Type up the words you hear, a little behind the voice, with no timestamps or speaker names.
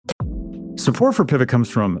Support for Pivot comes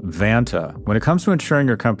from Vanta. When it comes to ensuring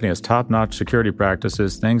your company has top-notch security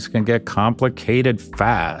practices, things can get complicated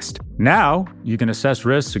fast. Now, you can assess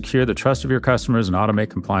risk, secure the trust of your customers, and automate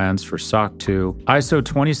compliance for SOC 2, ISO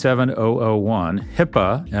 27001,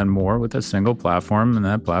 HIPAA, and more with a single platform, and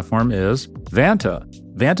that platform is Vanta.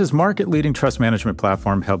 Vanta's market-leading trust management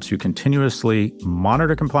platform helps you continuously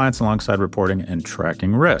monitor compliance alongside reporting and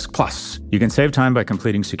tracking risk. Plus, you can save time by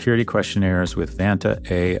completing security questionnaires with Vanta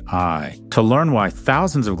AI. To learn why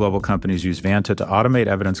thousands of global companies use Vanta to automate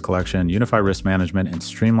evidence collection, unify risk management, and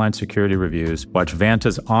streamline security reviews, watch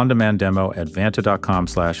Vanta's on-demand demo at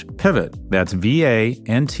vanta.com/pivot. That's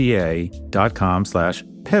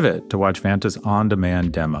VANTA.com/pivot to watch Vanta's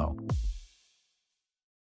on-demand demo.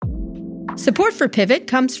 Support for Pivot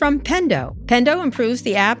comes from Pendo. Pendo improves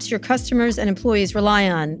the apps your customers and employees rely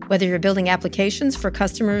on. Whether you're building applications for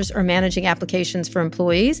customers or managing applications for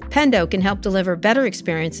employees, Pendo can help deliver better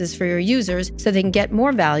experiences for your users so they can get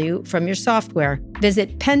more value from your software.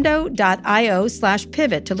 Visit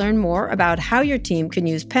pendo.io/pivot to learn more about how your team can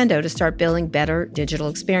use Pendo to start building better digital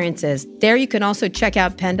experiences. There you can also check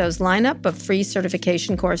out Pendo's lineup of free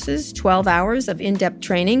certification courses, 12 hours of in-depth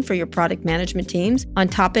training for your product management teams on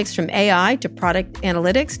topics from AI to product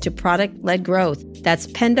analytics to product-led growth. That's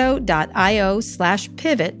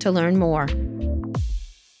pendo.io/pivot to learn more.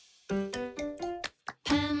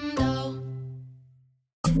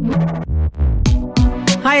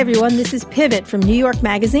 Hi, everyone. This is Pivot from New York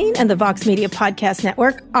Magazine and the Vox Media Podcast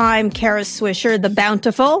Network. I'm Kara Swisher, the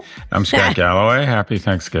Bountiful. I'm Scott Galloway. Happy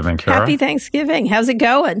Thanksgiving, Kara. Happy Thanksgiving. How's it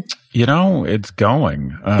going? You know, it's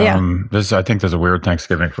going. I think there's a weird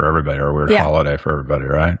Thanksgiving for everybody, or a weird holiday for everybody,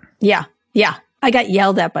 right? Yeah. I got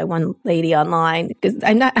yelled at by one lady online because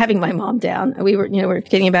I'm not having my mom down. We were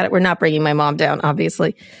kidding about it. We're not bringing my mom down,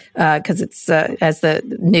 obviously, because it's as the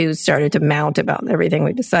news started to mount about everything,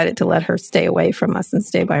 we decided to let her stay away from us and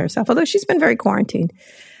stay by herself. Although she's been very quarantined,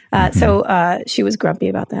 so she was grumpy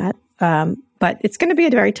about that. But it's going to be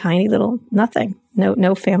a very tiny little nothing.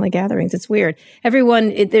 No family gatherings. It's weird.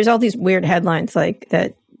 There's all these weird headlines like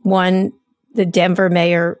that. One, the Denver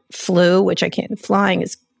mayor flew, which I can't. Flying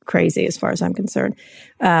is crazy as far as I'm concerned.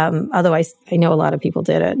 Although I know a lot of people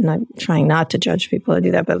did it, and I'm trying not to judge people who do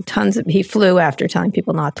that, but he flew after telling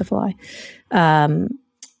people not to fly. And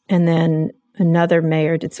then another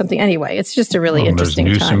mayor did something. Anyway, it's just a really interesting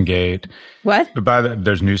time. There's Newsomgate. What?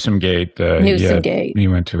 There's Newsomgate. Newsomgate. He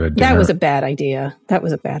went to a dinner. That was a bad idea.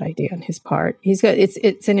 on his part.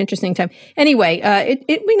 It's an interesting time. Anyway,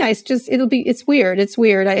 it'd be nice. It's weird.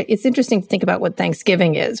 It's interesting to think about what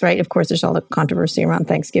Thanksgiving is, right? Of course, there's all the controversy around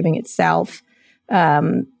Thanksgiving itself.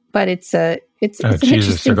 But it's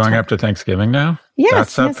Jesus, they're going after Thanksgiving now? Yes.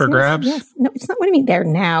 That's up for grabs? Yes. No, it's not what I mean there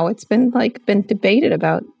now. It's been debated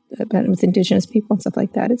about with indigenous people and stuff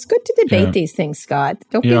like that. It's good to debate these things, Scott.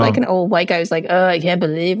 Don't be like an old white guy who's like, I can't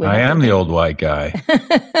believe I am the old white guy.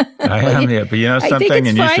 But you know something? I think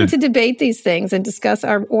it's fine to debate these things and discuss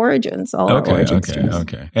our origins, our origins.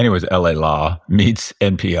 Okay. Anyways, LA Law meets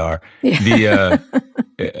NPR. Yeah.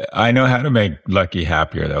 I know how to make Lucky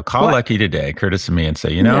happier, though. Call Lucky today, courtesy of me, and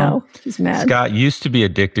say, no, she's mad. Scott used to be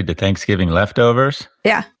addicted to Thanksgiving leftovers.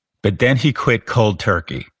 Yeah. But then he quit cold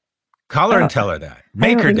turkey. Call her and tell her that.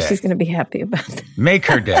 Make her day. She's going to be happy about that. Make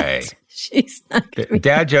her day. She's not.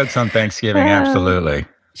 Dad jokes on Thanksgiving, absolutely.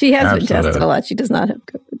 She has been tested a lot. She does not have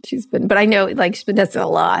COVID. But I know, she's been tested a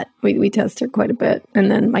lot. We test her quite a bit. And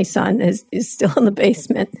then my son is still in the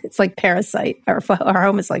basement. It's like Parasite. Our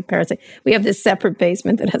home is like Parasite. We have this separate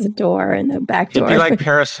basement that has a door and a back door. It'd be like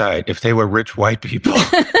Parasite if they were rich white people.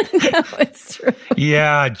 No, it's true.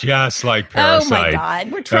 Yeah, just like Parasite. Oh my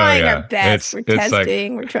God. We're trying our best. We're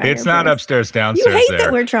testing. We're trying It's not upstairs, downstairs. You hate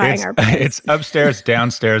that we're trying our best. It's upstairs,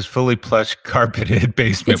 downstairs, fully plush, carpeted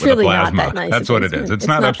basement with a plasma. Not that nice. That's what it is. It's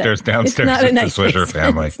not upstairs, downstairs. It's the Swisher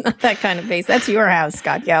family. It's not that kind of basement. That's your house,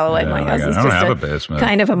 Scott Galloway. My house is just a basement.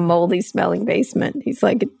 Kind of a moldy smelling basement. He's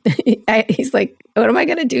like, what am I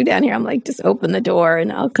going to do down here? I'm like, just open the door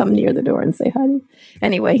and I'll come near the door and say hi.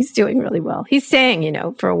 Anyway, he's doing really well. He's staying,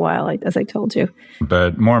 for a while, as I told you.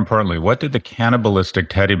 But more importantly, what did the cannibalistic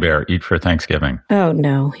teddy bear eat for Thanksgiving? Oh,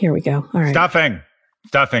 no. Here we go. All right. Stuffing,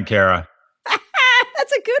 Kara.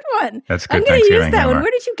 That's a good one. That's good. I'm going to use that one.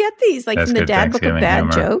 Where did you get these? From the Dad Book of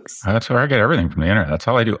Bad Jokes? That's where I get everything from the internet. That's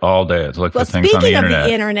all I do all day is look for things on the internet. Speaking of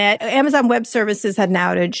the internet, Amazon Web Services had an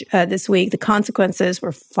outage this week. The consequences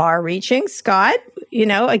were far-reaching. Scott,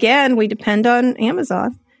 again, we depend on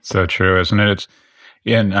Amazon. So true, isn't it?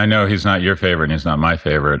 And I know he's not your favorite and he's not my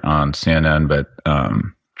favorite on CNN, but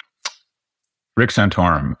Rick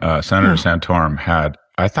Santorum, Senator Santorum had,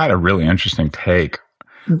 I thought, a really interesting take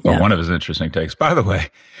But one of his interesting takes, by the way,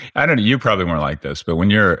 I don't know, you probably weren't like this, but when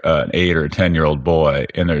you're an 8 or 10-year-old boy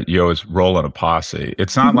and you always roll in a posse,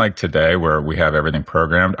 it's not like today where we have everything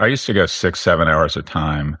programmed. I used to go 6-7 hours a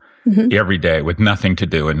time every day with nothing to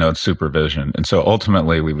do and no supervision. And so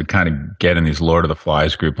ultimately we would kind of get in these Lord of the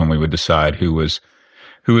Flies group and we would decide who was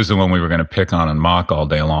the one we were going to pick on and mock all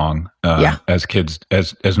day long, as kids,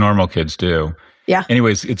 as normal kids do. Yeah.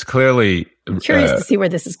 Anyways, it's clearly I'm curious to see where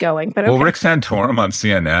this is going. But okay. Well, Rick Santorum on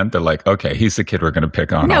CNN, they're like, okay, he's the kid we're going to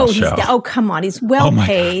pick on all show. Oh, come on. He's well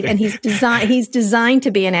paid and he's designed to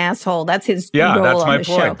be an asshole. That's his role that's on my the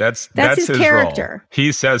point. show. That's his character. Role.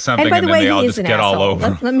 He says something and, by the way, then they all just get all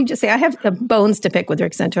over. Let me just say, I have bones to pick with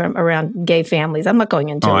Rick Santorum around gay families. I'm not going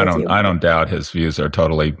into it with you. I don't doubt his views are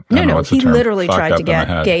totally, he literally tried to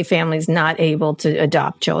get gay families not able to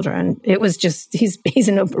adopt children. It was just, he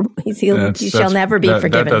shall never be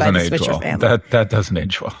forgiven by the Switcher family. That doesn't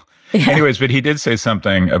age well. Yeah. Anyways, but he did say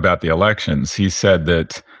something about the elections. He said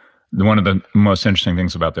that one of the most interesting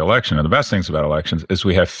things about the election, and the best things about elections, is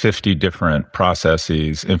we have 50 different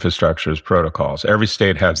processes, infrastructures, protocols. Every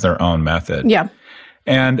state has their own method. Yeah.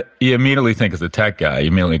 And you immediately think, as a tech guy, you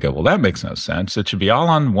immediately go, well, that makes no sense. It should be all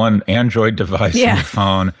on one Android device on the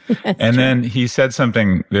phone. And then he said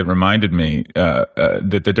something that reminded me that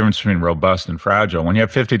the difference between robust and fragile, when you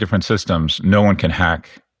have 50 different systems, no one can hack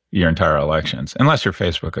your entire elections, unless you're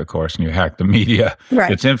Facebook, of course, and you hack the media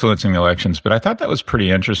that's influencing the elections. But I thought that was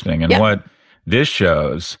pretty interesting. And what this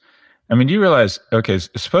shows, I mean, do you realize, okay,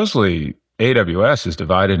 supposedly AWS is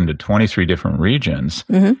divided into 23 different regions.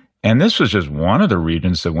 Mm-hmm. And this was just one of the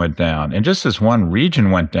regions that went down. And just as one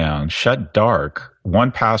region went down, shut dark,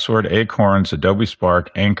 1Password, Acorns, Adobe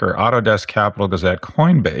Spark, Anchor, Autodesk, Capital Gazette,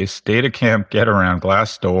 Coinbase, DataCamp, GetAround,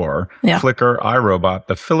 Glassdoor, Flickr, iRobot,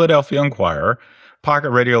 the Philadelphia Inquirer,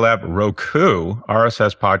 Pocket Radiolab, Roku,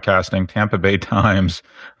 RSS Podcasting, Tampa Bay Times,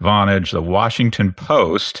 Vonage, the Washington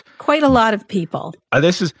Post. Quite a lot of people.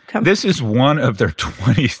 This is one of their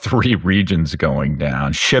 23 regions going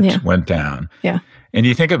down. Shipped went down. Yeah. And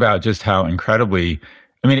you think about just how incredibly,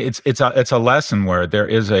 I mean, it's a lesson where there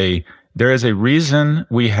is a reason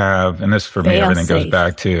we have, and this for me, everything goes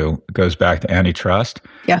back to antitrust.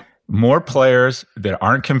 Yeah. More players that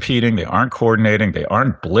aren't competing, they aren't coordinating, they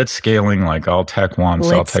aren't blitz scaling like all tech wants,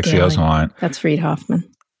 all tech CEOs want. That's Reid Hoffman.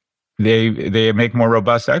 They make more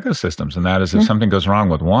robust ecosystems, and that is if something goes wrong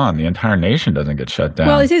with one, the entire nation doesn't get shut down.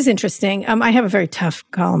 Well, it is interesting. I have a very tough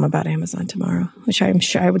column about Amazon tomorrow, which I'm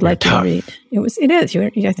sure I would like to read. It is. I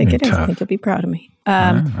think it is. I think you'll be proud of me.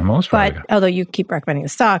 I'm almost proud of you. Although you keep recommending the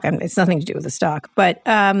stock, it's nothing to do with the stock. But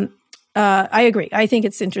I agree. I think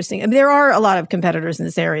it's interesting. I mean, there are a lot of competitors in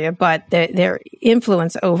this area, but their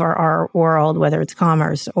influence over our world, whether it's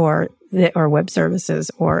commerce or web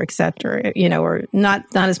services or et cetera, or not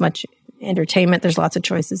as much entertainment. There's lots of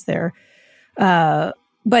choices there.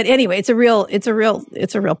 But anyway, it's a real problem.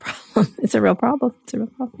 It's a real problem.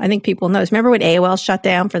 I think people notice. Remember when AOL shut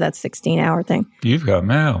down for that 16-hour thing? You've got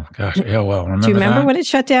mail. Gosh, AOL. Do you remember when it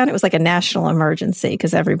shut down? It was like a national emergency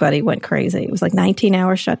because everybody went crazy. It was like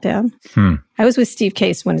 19-hour shutdown. I was with Steve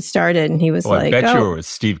Case when it started, and he was like, I bet you were with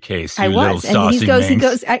Steve Case, you little saucy and he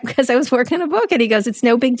goes, because I was working on a book, and he goes, it's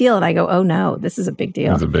no big deal. And I go, oh no, this is a big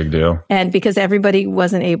deal. It's a big deal. And because everybody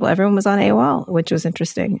was on AOL, which was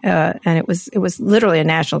interesting. And it was literally a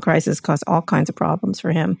national crisis, caused all kinds of problems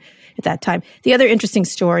for him at that time. The other interesting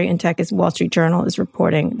story in tech is Wall Street Journal is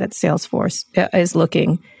reporting that Salesforce is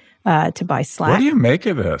looking to buy Slack. What do you make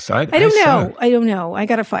of this? I don't know. I don't know. I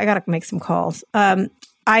gotta make some calls.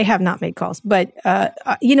 I have not made calls, but a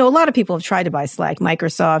lot of people have tried to buy Slack.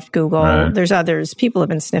 Microsoft, Google. Right. There's others. People have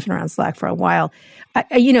been sniffing around Slack for a while.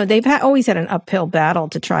 They've always had an uphill battle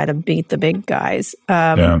to try to beat the big guys.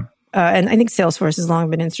 And I think Salesforce has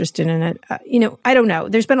long been interested in it. I don't know.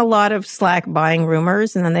 There's been a lot of Slack buying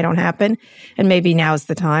rumors, and then they don't happen. And maybe now's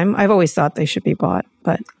the time. I've always thought they should be bought,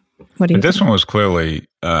 but what do you think? This one was clearly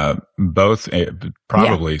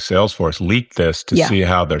probably Salesforce leaked this to see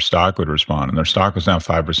how their stock would respond. And their stock was down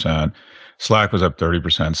 5%. Slack was up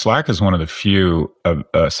 30%. Slack is one of the few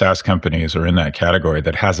SaaS companies or in that category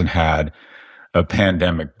that hasn't had a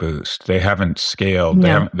pandemic boost. They haven't scaled.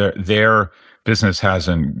 No. Their business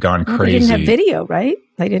hasn't gone crazy. They didn't have video, right?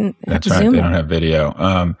 They didn't have That's right. Zoom. They don't have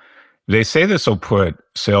video. They say this will put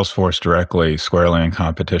Salesforce directly, squarely in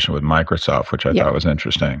competition with Microsoft, which I thought was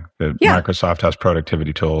interesting. Microsoft has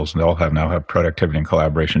productivity tools, and they'll now have productivity and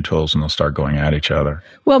collaboration tools, and they'll start going at each other.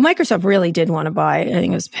 Well, Microsoft really did want to buy, I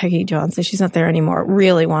think it was Peggy Johnson, she's not there anymore,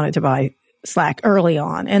 really wanted to buy Slack early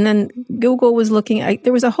on. And then Google was looking,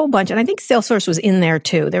 there was a whole bunch, and I think Salesforce was in there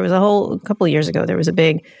too. There was a couple of years ago, there was a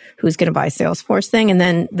big who's going to buy Salesforce thing. And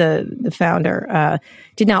then the founder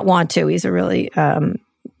did not want to. He's a really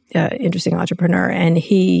interesting entrepreneur, and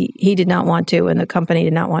he did not want to, and the company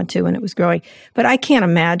did not want to, and it was growing. But I can't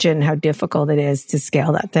imagine how difficult it is to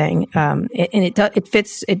scale that thing.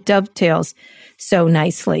 It dovetails so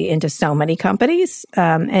nicely into so many companies.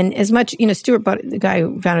 And as much, the guy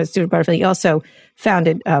who founded Stuart Butterfield, he also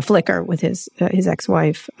founded Flickr with his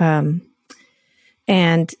ex-wife, and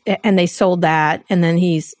they sold that, and then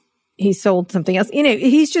he sold something else.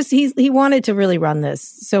 He wanted to really run this.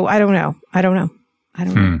 So I don't know.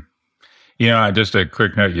 Just a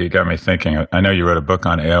quick note, you got me thinking. I know you wrote a book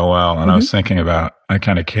on AOL, and I was thinking about, I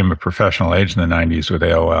kind of came of professional age in the 90s with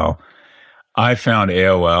AOL. I found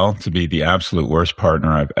AOL to be the absolute worst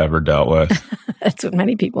partner I've ever dealt with. That's what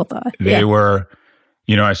many people thought. They were,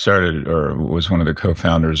 I started or was one of the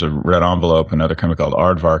co-founders of Red Envelope, another company called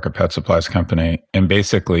Aardvark, a pet supplies company. And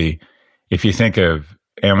basically, if you think of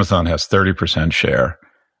Amazon has 30% share,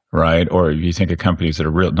 right? Or if you think of companies that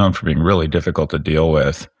are known for being really difficult to deal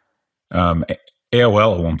with,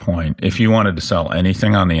 AOL at one point, if you wanted to sell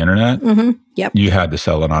anything on the internet, you had to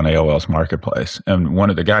sell it on AOL's marketplace. And one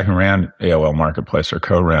of the guy who ran AOL marketplace or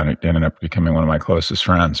co-ran it ended up becoming one of my closest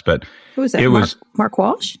friends. But who was that? Mark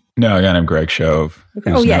Walsh? No, a guy named Greg Shove.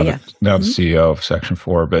 Okay. Now the CEO of Section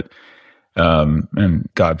 4, but and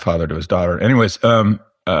godfather to his daughter. Anyways, a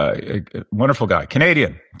wonderful guy,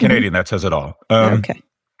 Canadian. That says it all. Okay.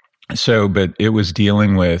 So, but it was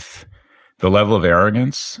dealing with the level of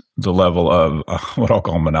arrogance, the level of what I'll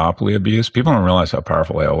call monopoly abuse. People don't realize how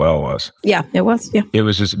powerful AOL was. Yeah, it was. Yeah. It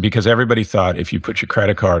was just because everybody thought if you put your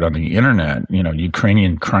credit card on the internet,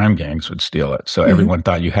 Ukrainian crime gangs would steal it. So everyone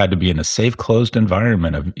thought you had to be in a safe, closed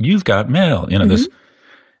environment of, you've got mail, this.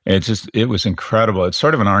 It was incredible. It's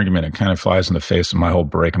sort of an argument. It kind of flies in the face of my whole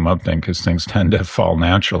break 'em up thing because things tend to fall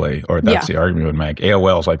naturally, or that's the argument we would make.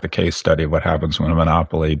 AOL is like the case study of what happens when a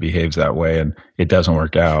monopoly behaves that way and it doesn't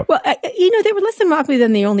work out. Well, they were less than monopoly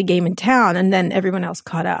than the only game in town, and then everyone else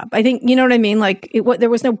caught up. I think, you know what I mean? Like, there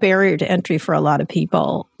was no barrier to entry for a lot of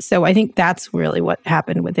people. So I think that's really what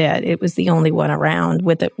happened with it. It was the only one around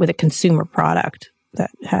with a consumer product that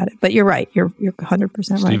had it. But you're right. You're 100%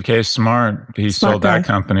 right. Steve K. Smart. He sold that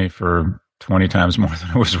company for 20 times more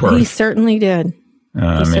than it was worth. He certainly did.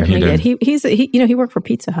 He did. He worked for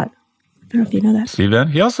Pizza Hut. I don't know if you know that. Steve did?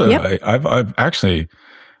 He also, I've actually,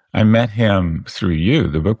 I met him through you,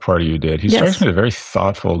 the book party you did. He strikes me as a very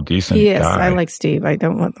thoughtful, decent guy. Yes, I like Steve. I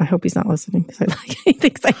hope he's not listening because he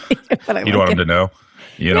thinks I hate him, but I You don't want him to know?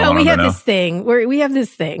 You don't want him to know? We have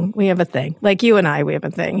this thing. We have a thing. Like you and I, we have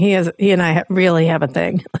a thing. He and I really have a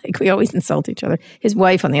thing. Like we always insult each other. His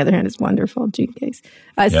wife, on the other hand, is wonderful. Jean Case.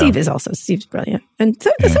 Steve's brilliant. And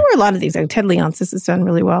so were a lot of these. Like Ted Leonsis has done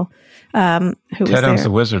really well. Ted owns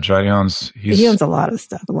the Wizards, right? He owns a lot of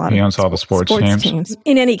stuff. He owns all the sports teams.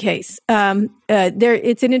 In any case,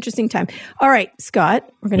 it's an interesting time. All right, Scott,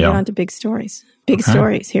 we're going to get on to big stories. Big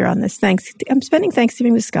stories here on this. I'm spending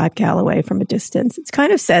Thanksgiving with Scott Calloway from a distance. It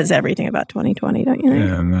kind of says everything about 2020, don't you think?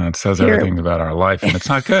 Yeah, no, it says everything about our life, and it's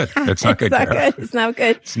not good. It's not good. It's not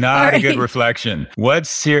good. It's not a good reflection.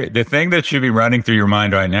 The thing that should be running through your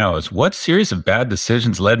mind right now is, what series of bad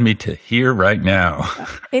decisions led me to here right now?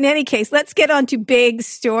 In any case, let's get on to big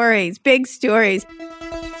stories. Big stories.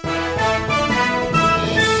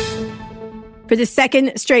 For the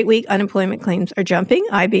second straight week, unemployment claims are jumping.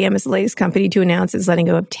 IBM is the latest company to announce it's letting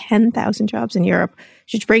go of 10,000 jobs in Europe,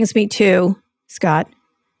 which brings me to, Scott.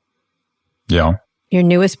 Yeah. Your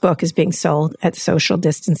newest book is being sold at social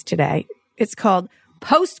distance today. It's called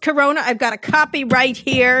Post-Corona. I've got a copy right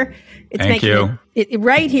here. Thank you.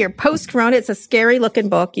 Right here, Post-Corona. It's a scary looking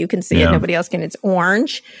book. You can see it. Nobody else can. It's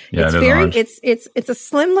orange. Yeah, it's orange. It's a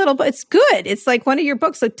slim little book. It's good. It's like one of your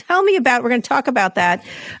books. So tell me about, we're going to talk about that.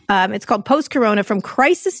 It's called Post-Corona, From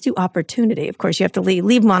Crisis to Opportunity. Of course, you have to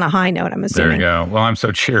leave them on a high note, I'm assuming. There you go. Well, I'm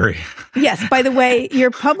so cheery. Yes. By the way,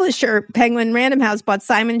 your publisher, Penguin Random House, bought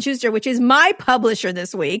Simon & Schuster, which is my publisher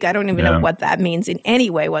this week. I don't even know what that means in any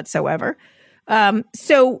way whatsoever.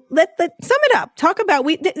 So let sum it up. Talk about,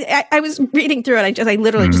 I was reading through it. I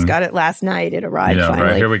literally just got it last night. It arrived finally.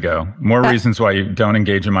 Right. Here we go. More reasons why you don't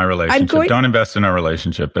engage in my relationship. Don't invest in our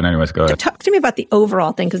relationship. But anyways, go ahead. Talk to me about the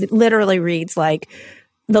overall thing, because it literally reads like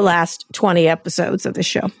the last 20 episodes of the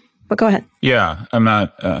show. But go ahead. Yeah, I'm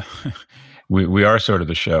not, we are sort of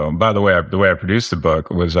the show. And by the way, the way I produced the book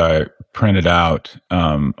was I printed out,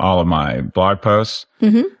 all of my blog posts,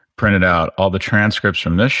 printed out all the transcripts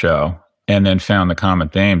from this show, and then found the common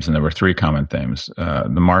themes, and there were three common themes: the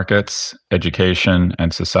markets, education,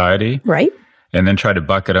 and society. Right. And then tried to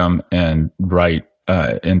bucket them and write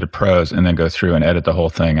into prose, and then go through and edit the whole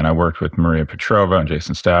thing. And I worked with Maria Petrova and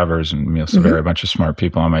Jason Stavers and Emil Severi, a bunch of smart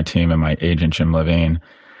people on my team, and my agent Jim Levine,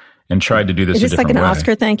 and tried to do this. Is this like an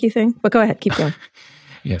Oscar thank you thing? But go ahead, keep going.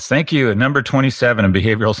 Yes, thank you. At number 27 in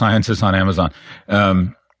behavioral sciences on Amazon.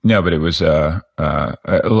 No, but it was Let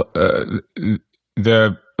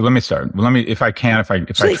me start. If I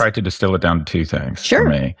try to distill it down to two things for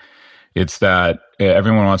me, it's that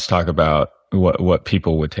everyone wants to talk about what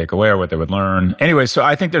people would take away or what they would learn. Anyway, so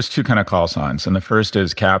I think there's two kind of call signs. And the first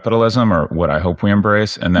is capitalism, or what I hope we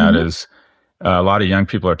embrace. And that is a lot of young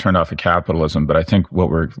people are turned off of capitalism. But I think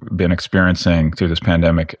what we've been experiencing through this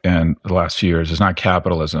pandemic and the last few years is not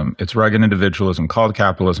capitalism. It's rugged individualism called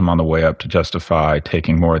capitalism on the way up to justify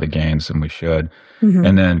taking more of the gains than we should.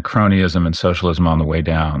 And then cronyism and socialism on the way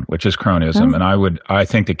down, which is cronyism. And I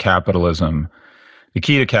think that capitalism, the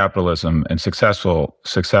key to capitalism and successful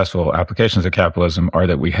applications of capitalism are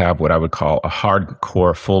that we have what I would call a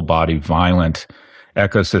hardcore, full body, violent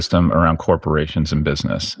ecosystem around corporations and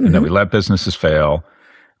business, and that we let businesses fail.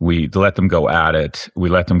 We let them go at it. We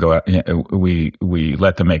let them we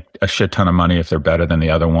let them make a shit ton of money if they're better than the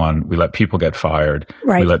other one. We let people get fired.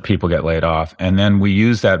 Right. We let people get laid off. And then we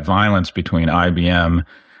use that violence between IBM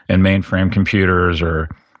and mainframe computers, or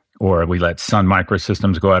we let Sun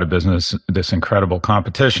Microsystems go out of business, this incredible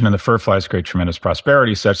competition, and the fur flies create tremendous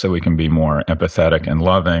prosperity such that we can be more empathetic and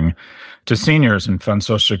loving to seniors and fund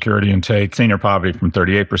Social Security and take senior poverty from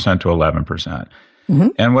 38% to 11%.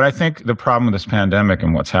 And what I think the problem with this pandemic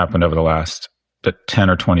and what's happened over the last 10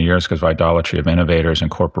 or 20 years because of idolatry of innovators and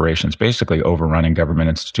corporations basically overrunning government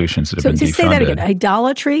institutions that have been defunded. So say that again,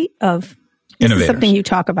 idolatry of innovators. This is something you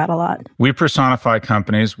talk about a lot. We personify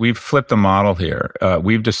companies. We've flipped the model here.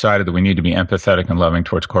 We've decided that we need to be empathetic and loving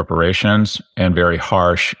towards corporations and very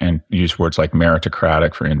harsh and use words like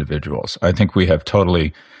meritocratic for individuals. I think we have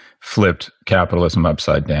totally flipped capitalism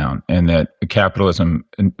upside down, and that capitalism,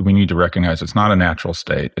 we need to recognize it's not a natural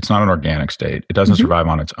state. It's not an organic state. It doesn't survive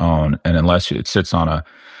on its own. And unless it sits on a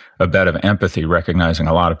bed of empathy, recognizing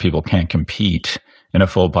a lot of people can't compete in a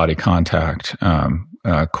full body contact,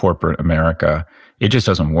 corporate America, it just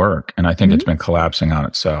doesn't work. And I think it's been collapsing on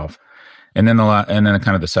itself. And then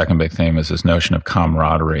kind of the second big theme is this notion of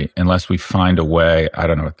camaraderie. Unless we find a way, I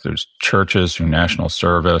don't know if there's churches through national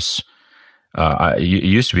service, it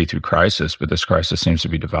used to be through crisis, but this crisis seems to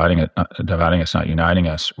be dividing us, not uniting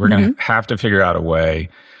us. We're going to have to figure out a way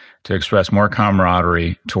to express more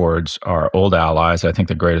camaraderie towards our old allies. I think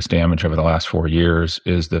the greatest damage over the last 4 years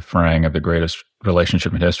is the fraying of the greatest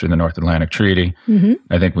relationship in history, the North Atlantic Treaty.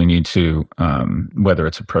 I think we need to, whether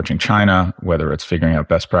it's approaching China, whether it's figuring out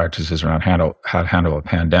best practices around how to handle a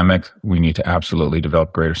pandemic, we need to absolutely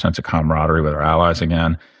develop greater sense of camaraderie with our allies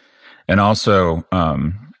again. And also,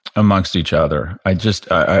 amongst each other. I think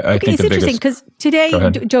it's interesting because today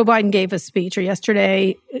Joe Biden gave a speech, or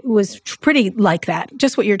yesterday was pretty like that,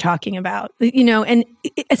 just what you're talking about, and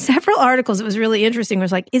several articles, it was really interesting. It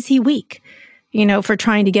was like, is he weak, for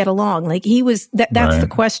trying to get along? Like he was, that's the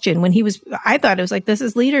question when he was, I thought it was like, this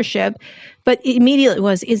is leadership, but immediately it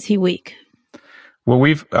was, is he weak? Well,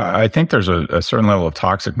 I think there's a certain level of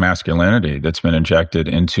toxic masculinity that's been injected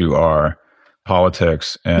into our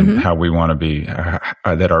politics and how we want to be,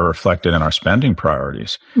 that are reflected in our spending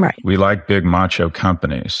priorities. Right. We like big macho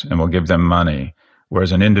companies and we'll give them money,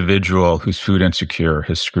 whereas an individual who's food insecure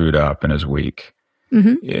has screwed up and is weak.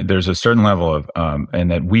 There's a certain level of,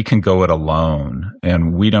 and that we can go it alone,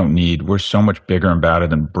 and we're so much bigger and badder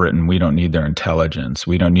than Britain. We don't need their intelligence.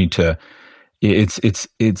 We don't need to. It's this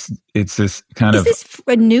kind of. Is this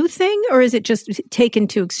a new thing, or is it just taken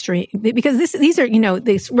to extreme? Because these are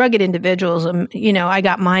these rugged individualism. I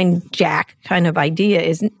got mine, Jack, kind of idea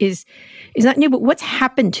is not new. But what's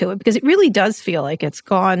happened to it? Because it really does feel like it's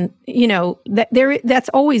gone. That's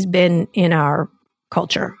always been in our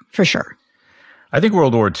culture for sure. I think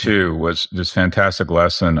World War II was this fantastic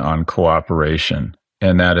lesson on cooperation,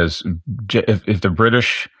 and that is if the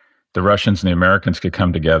British, the Russians, and the Americans could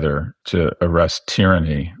come together to arrest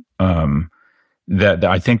tyranny, that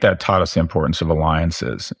I think that taught us the importance of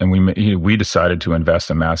alliances. And we decided to invest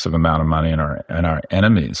a massive amount of money in our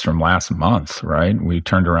enemies from last month, right? We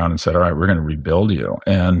turned around and said, all right, we're going to rebuild you.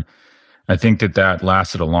 And I think that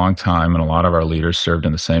lasted a long time, and a lot of our leaders served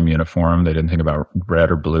in the same uniform. They didn't think about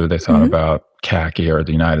red or blue. They thought about khaki or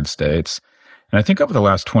the United States. And I think over the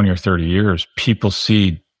last 20 or 30 years, people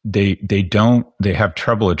see they have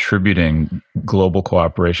trouble attributing global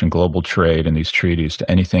cooperation, global trade, and these treaties to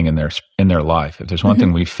anything in their life. If there's one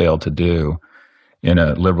thing we failed to do, in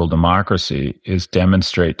a liberal democracy is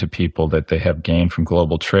demonstrate to people that they have gained from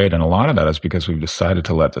global trade. And a lot of that is because we've decided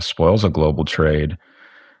to let the spoils of global trade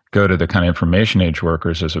go to the kind of information age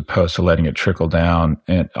workers as opposed to letting it trickle down.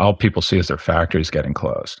 And all people see is their factories getting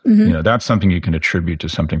closed. That's something you can attribute to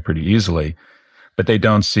something pretty easily, but they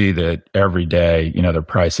don't see that every day, their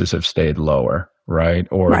prices have stayed lower, right?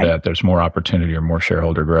 Or that there's more opportunity or more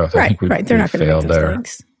shareholder growth. I think we've They're not going to failed make those there.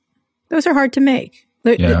 links. Those are hard to make.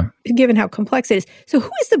 Given how complex it is. So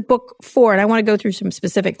who is the book for? And I want to go through some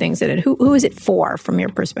specific things in it. Who is it for from your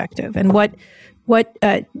perspective? And what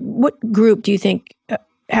group do you think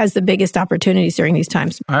has the biggest opportunities during these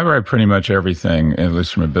times? I write pretty much everything, at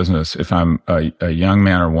least from a business. If I'm a young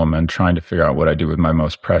man or woman trying to figure out what I do with my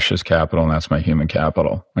most precious capital, and that's my human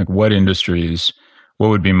capital, like what industries, what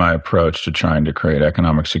would be my approach to trying to create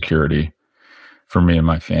economic security for me and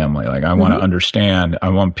my family? Like I want to understand, I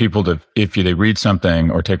want people to, if they read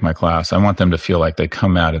something or take my class, I want them to feel like they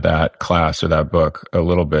come out of that class or that book a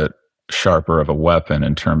little bit sharper of a weapon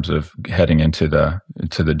in terms of heading into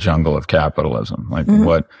the jungle of capitalism. Like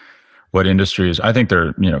what industries, I think there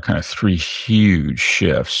are, kind of three huge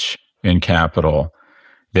shifts in capital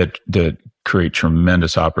that create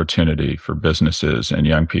tremendous opportunity for businesses and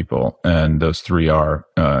young people. And those three are,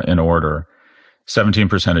 in order, 17%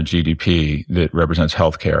 of GDP that represents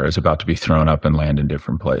healthcare is about to be thrown up and land in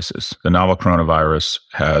different places. The novel coronavirus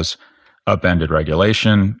has upended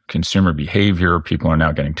regulation, consumer behavior. People are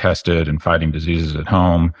now getting tested and fighting diseases at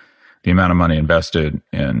home. The amount of money invested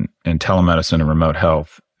in telemedicine and remote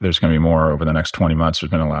health, there's going to be more over the next 20 months. There's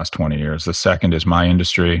been in the last 20 years. The second is my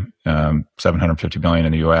industry, $750 billion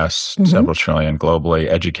in the U.S., several trillion globally.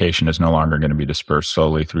 Education is no longer going to be dispersed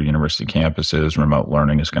solely through university campuses. Remote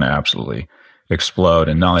learning is going to absolutely explode.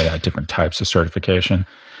 And not only that, different types of certification.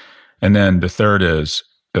 And then the third is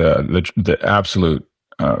the absolute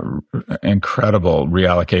incredible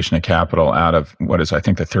reallocation of capital out of what is, I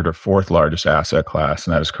think, the third or fourth largest asset class,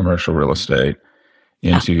 and that is commercial real estate,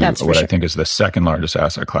 into what I think is the second largest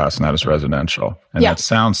asset class, and that is residential. And that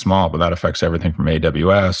sounds small, but that affects everything from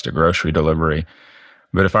AWS to grocery delivery.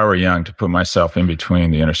 But if I were young, to put myself in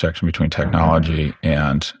between the intersection between technology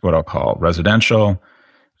and what I'll call residential,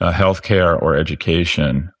 healthcare or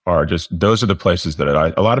education, are just, those are the places that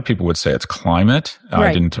a lot of people would say it's climate.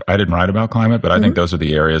 Right. I didn't write about climate, but I think those are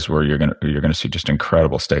the areas where you're going to see just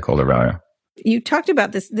incredible stakeholder value. You talked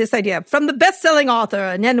about this idea from the best-selling author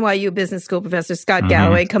and NYU Business School professor Scott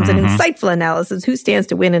Galloway comes an insightful analysis: who stands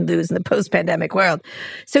to win and lose in the post-pandemic world.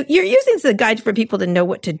 So you're using this as a guide for people to know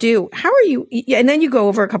what to do. How are you? And then you go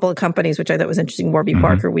over a couple of companies, which I thought was interesting: Warby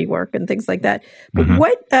Parker, WeWork, and things like that. But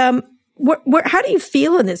how do you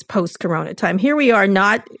feel in this post-corona time? Here we are,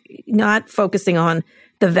 not focusing on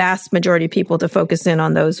the vast majority of people, to focus in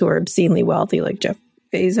on those who are obscenely wealthy, like Jeff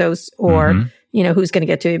Bezos, or who's going to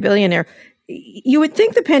get to be a billionaire. You would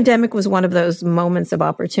think the pandemic was one of those moments of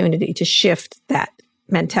opportunity to shift that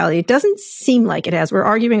mentality. It doesn't seem like it has. We're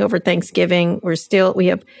arguing over Thanksgiving. We still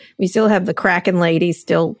have the Kraken lady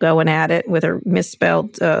still going at it with her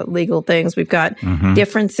misspelled legal things. We've got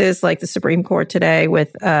differences like the Supreme Court today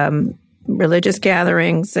with religious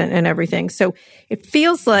gatherings and everything. So it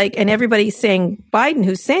feels like, and everybody's saying, Biden,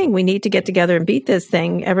 who's saying we need to get together and beat this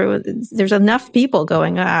thing. There's enough people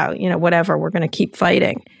going, whatever, we're going to keep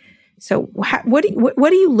fighting. So what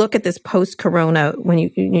do you look at this post-corona when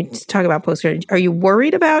you talk about post-corona? Are you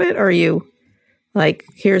worried about it, or are you like,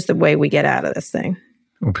 here's the way we get out of this thing?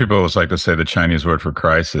 Well, people always like to say the Chinese word for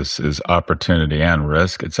crisis is opportunity and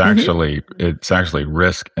risk. It's actually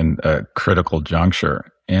risk and a critical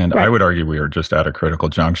juncture. And I would argue we are just at a critical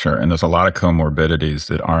juncture, and there's a lot of comorbidities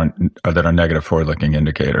that are negative forward-looking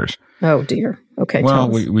indicators. Oh dear. Okay. Well,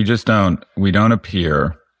 we just don't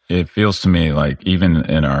appear. It feels to me like even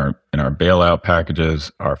in our bailout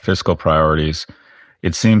packages, our fiscal priorities,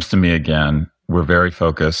 it seems to me, again, we're very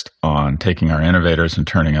focused on taking our innovators and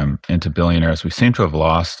turning them into billionaires. We seem to have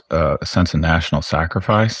lost a sense of national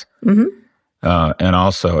sacrifice. And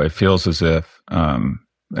also it feels as if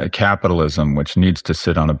capitalism, which needs to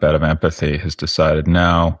sit on a bed of empathy, has decided,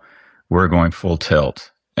 no, we're going full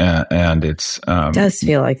tilt. And it's it does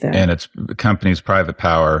feel like that. And it's companies' private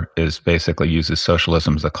power is basically uses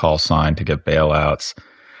socialism as a call sign to get bailouts.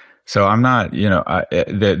 So I'm not,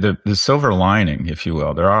 the silver lining, if you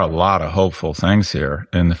will. There are a lot of hopeful things here.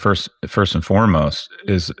 And the first and foremost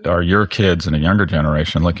are your kids and a younger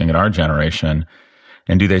generation looking at our generation,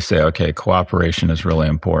 and do they say, okay, cooperation is really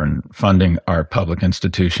important. Funding our public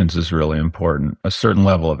institutions is really important. A certain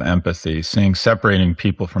level of empathy, separating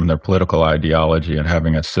people from their political ideology and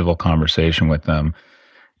having a civil conversation with them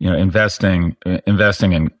investing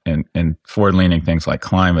in forward-leaning things like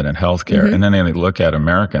climate and healthcare. Mm-hmm. And then they look at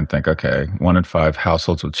America and think, okay, 1 in 5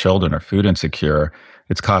 households with children are food insecure.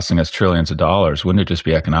 It's costing us trillions of dollars. Wouldn't it just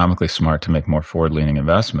be economically smart to make more forward-leaning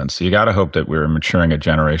investments? So you got to hope that we're maturing a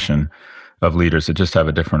generation of leaders that just have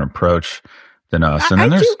a different approach than us. And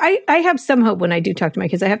then I have some hope when I do talk to my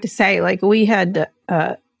kids. I have to say, like, we had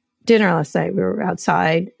dinner last night. We were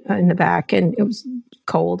outside in the back, and it was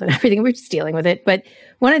cold and everything. We were just dealing with it. But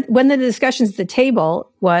one of the discussions at the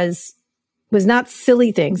table was not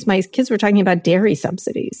silly things. My kids were talking about dairy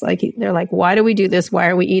subsidies. Like, they're like, why do we do this? Why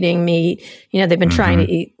are we eating meat? They've been trying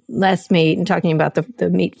to eat less meat and talking about the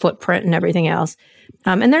meat footprint and everything else.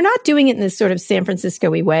 And they're not doing it in this sort of San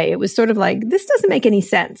Francisco-y way. It was sort of like, this doesn't make any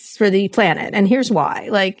sense for the planet. And here's why.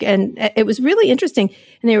 And it was really interesting.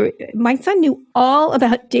 And my son knew all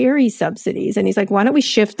about dairy subsidies. And he's like, why don't we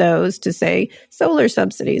shift those to, say, solar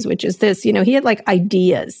subsidies, which is this. He had like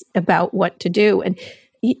ideas about what to do.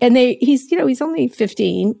 He's only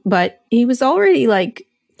 15, but he was already like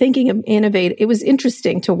thinking of innovative. It was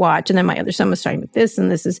interesting to watch. And then my other son was talking about this,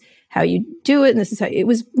 and this is how you do it. And this is how it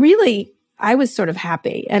was really, I was sort of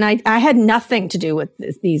happy. And I had nothing to do with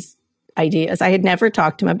these ideas. I had never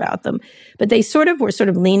talked to him about them, but they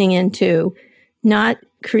were leaning into not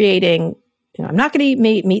creating, I'm not going to eat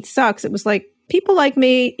meat. Meat sucks. It was like, people like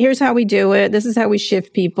me, here's how we do it. This is how we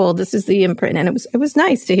shift people. This is the imprint. And it was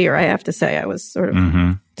nice to hear, I have to say. I was sort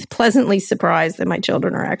of pleasantly surprised that my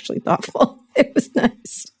children are actually thoughtful. It was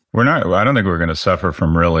nice. I don't think we're going to suffer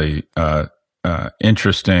from really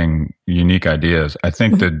interesting, unique ideas. I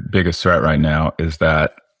think the biggest threat right now is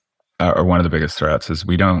that, or one of the biggest threats is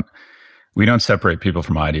we don't separate people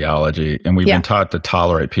from ideology. And we've been taught to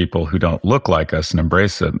tolerate people who don't look like us and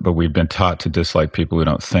embrace it, but we've been taught to dislike people who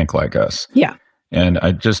don't think like us. Yeah. And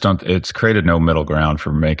it's created no middle ground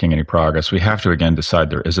for making any progress. We have to, again, decide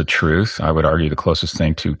there is a truth. I would argue the closest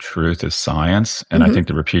thing to truth is science. And I think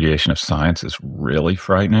the repudiation of science is really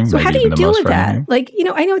frightening. So how do you deal with that? Like,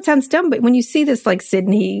 I know it sounds dumb, but when you see this, like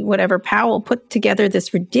Sidney, Powell put together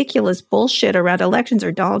this ridiculous bullshit around elections,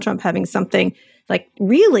 or Donald Trump having something like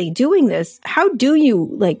really doing this, how do you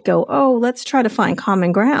like go, oh, let's try to find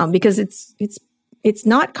common ground? Because it's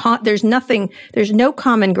not, there's no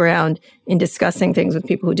common ground in discussing things with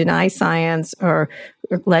people who deny science or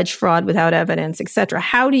allege fraud without evidence, et cetera.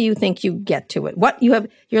 How do you think you get to it?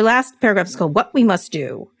 Your last paragraph is called "What We Must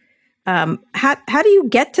Do." How do you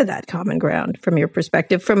get to that common ground from your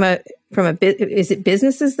perspective? Is it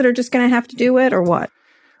businesses that are just going to have to do it, or what?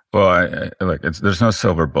 Well, there's no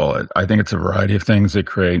silver bullet. I think it's a variety of things that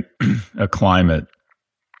create a climate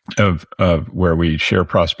of where we share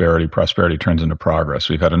prosperity. Prosperity turns into progress.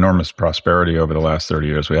 We've had enormous prosperity over the last 30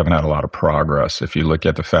 years. We haven't had a lot of progress. If you look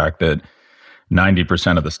at the fact that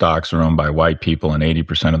 90% of the stocks are owned by white people and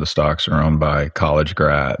 80% of the stocks are owned by college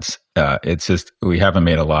grads, it's just, we haven't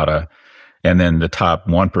made a lot of, and then the top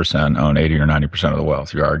 1% own 80 or 90% of the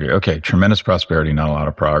wealth. You argue, okay, tremendous prosperity, not a lot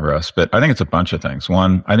of progress. But I think it's a bunch of things.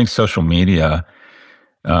 One, I think social media,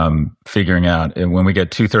 figuring out, and when we get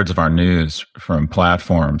 2/3 of our news from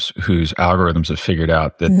platforms whose algorithms have figured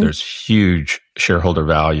out that there's huge shareholder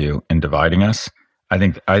value in dividing us, I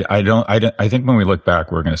think when we look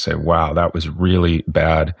back, we're going to say, wow, that was really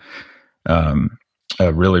bad.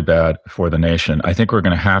 Really bad for the nation. I think we're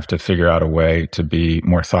going to have to figure out a way to be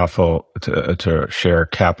more thoughtful, to share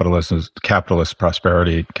capitalism's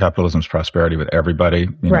prosperity with everybody,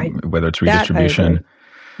 whether it's redistribution.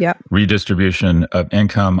 Redistribution of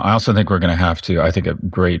income. I also think we're going to have to, I think a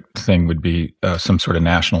great thing would be some sort of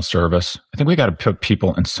national service. I think we got to put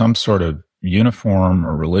people in some sort of uniform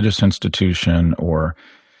or religious institution or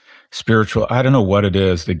spiritual, I don't know what it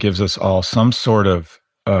is, that gives us all some sort of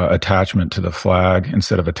attachment to the flag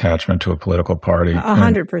instead of attachment to a political party.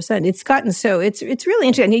 100%. It's gotten so, it's really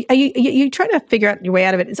interesting. You try to figure out your way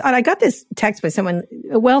out of it. I got this text by someone,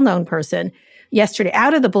 a well-known person, yesterday,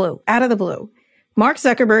 out of the blue. Mark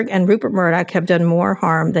Zuckerberg and Rupert Murdoch have done more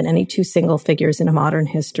harm than any two single figures in modern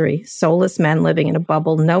history. Soulless men living in a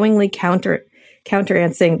bubble, knowingly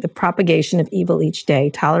countenancing the propagation of evil each day,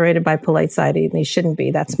 tolerated by polite society, and they shouldn't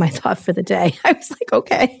be. That's my thought for the day. I was like,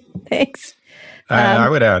 okay, thanks. I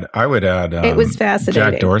would add. It was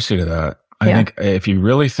fascinating. Jack Dorsey to that. I think if you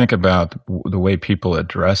really think about the way people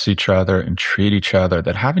address each other and treat each other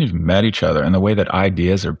that haven't even met each other, and the way that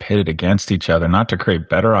ideas are pitted against each other, not to create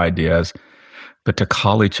better ideas, but to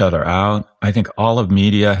call each other out. I think all of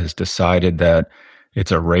media has decided that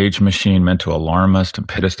it's a rage machine meant to alarm us, to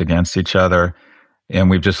pit us against each other. And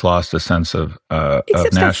we've just lost a sense of national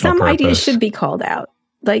purpose. Some ideas should be called out.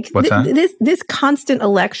 Like this constant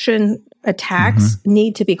election attacks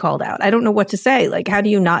need to be called out. I don't know what to say. Like, how do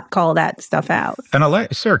you not call that stuff out? And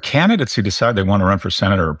sir, candidates who decide they want to run for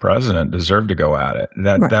senator or president deserve to go at it.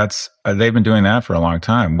 That's they've been doing that for a long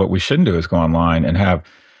time. What we shouldn't do is go online and have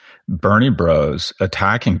Bernie bros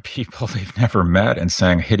attacking people they've never met and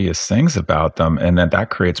saying hideous things about them, and then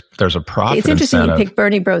there's a profit incentive. It's interesting you pick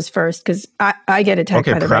Bernie bros first, because I get attacked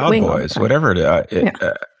by the Proud right wing. Boys, whatever it is.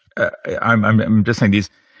 I'm just saying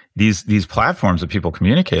these platforms that people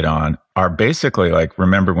communicate on are basically like,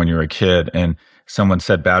 remember when you were a kid and someone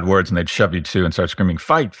said bad words and they'd shove you to and start screaming,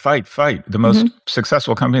 fight, fight, fight. The most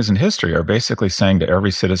successful companies in history are basically saying to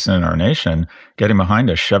every citizen in our nation, getting behind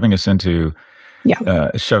us, shoving us into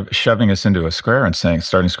a square and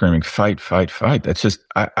starting screaming, fight, fight, fight. That's just,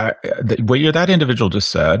 what that individual just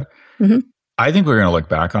said, I think we're going to look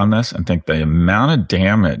back on this and think the amount of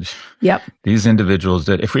damage these individuals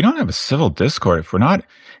did. If we don't have a civil discourse,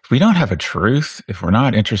 if we don't have a truth, if we're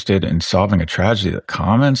not interested in solving a tragedy that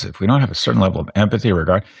commons, if we don't have a certain level of empathy or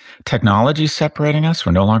regard, technology separating us,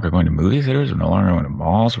 we're no longer going to movie theaters, we're no longer going to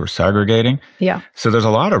malls, we're segregating. Yeah. So there's a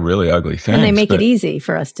lot of really ugly things. And they make it easy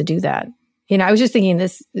for us to do that. You know, I was just thinking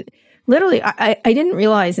this, literally, I didn't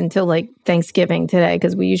realize until like Thanksgiving today,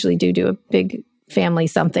 because we usually do a big family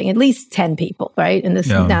something, at least 10 people, right? And this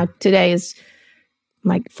now today is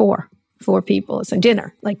like four people. It's a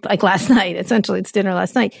dinner, like last night. Essentially, it's dinner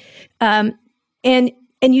last night. And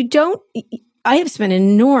you don't, I have spent an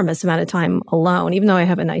enormous amount of time alone, even though I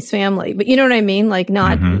have a nice family. But you know what I mean? Like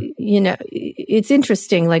not, you know, it's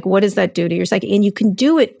interesting. Like, what does that do to your psyche? And you can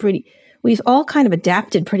do it we've all kind of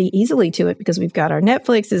adapted pretty easily to it, because we've got our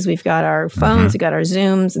Netflixes, we've got our phones, we've got our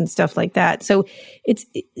Zooms and stuff like that. So it's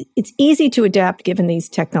easy to adapt given these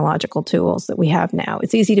technological tools that we have now.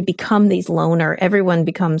 It's easy to become these loner. Everyone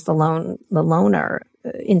becomes the loner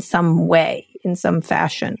in some way, in some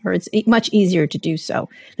fashion, or it's much easier to do so.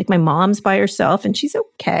 Like my mom's by herself and she's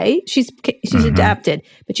okay. She's adapted,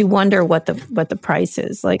 but you wonder what the price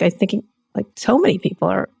is. Like I think like so many people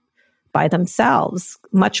are by themselves,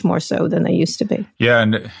 much more so than they used to be. Yeah,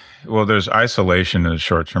 and well, there's isolation and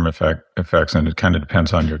short-term effects, and it kind of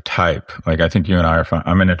depends on your type. Like I think you and I are fine.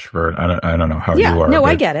 I'm an introvert. I don't know how you are. No,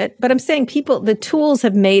 I get it. But I'm saying the tools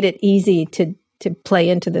have made it easy to play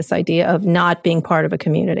into this idea of not being part of a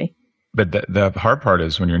community. But the hard part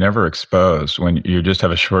is when you're never exposed, when you just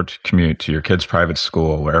have a short commute to your kid's private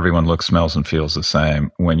school where everyone looks, smells, and feels the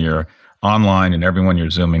same, when you're online and everyone you're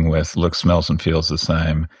Zooming with looks, smells, and feels the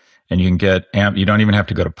same. And you don't even have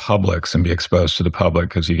to go to Publix and be exposed to the public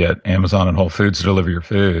because you get Amazon and Whole Foods to deliver your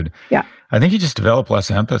food. Yeah. I think you just develop less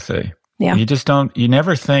empathy. Yeah. You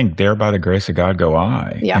never think, there by the grace of God go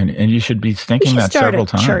I. Yeah. And you should be thinking that several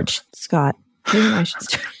times. Church, Scott. Maybe I should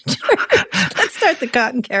start a church. Let's start the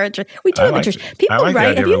cotton carrot church. We do have a church. People,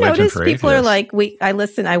 right? Have you noticed people are like,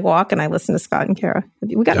 I walk and I listen to Scott and Kara.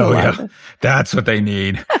 We got to That's what they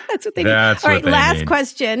need. That's what they need. All right, last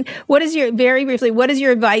question. Very briefly, what is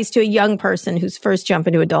your advice to a young person whose first jump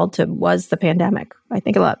into adulthood was the pandemic? I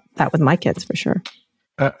think a lot that with my kids for sure.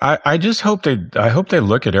 I just hope they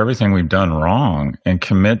look at everything we've done wrong and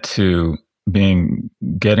commit to getting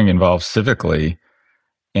involved civically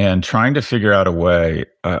and trying to figure out a way.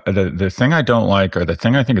 The thing I don't like, or the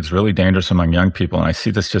thing I think is really dangerous among young people, and I see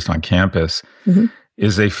this just on campus,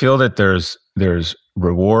 is they feel that there's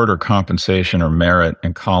reward or compensation or merit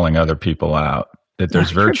in calling other people out. That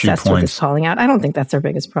there's virtue points. Calling out. I don't think that's their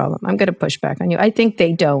biggest problem. I'm going to push back on you. I think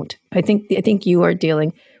they don't. I think you are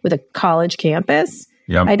dealing with a college campus.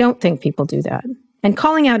 Yep. I don't think people do that. And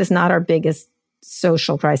calling out is not our biggest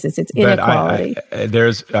social crisis. It's inequality.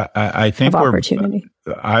 I think opportunity.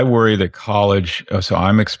 I worry that college. So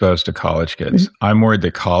I'm exposed to college kids. I'm worried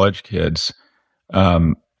that college kids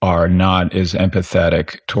are not as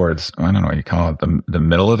empathetic towards, I don't know what you call it, the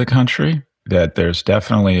middle of the country. That there's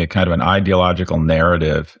definitely a kind of an ideological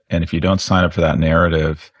narrative, and if you don't sign up for that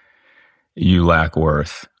narrative, you lack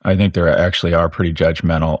worth. I think there actually are pretty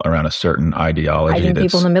judgmental around a certain ideology. I think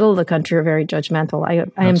people in the middle of the country are very judgmental.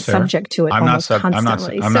 I am subject to it almost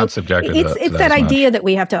constantly. I'm not subjected to It's that idea that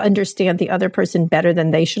we have to understand the other person better than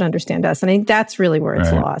they should understand us. And I think that's really where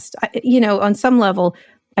it's lost. On some level,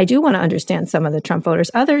 I do want to understand some of the Trump voters.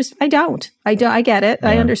 Others, I don't. I get it.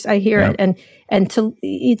 Yeah. I hear it.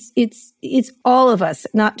 It's all of us,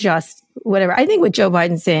 not just whatever. I think what Joe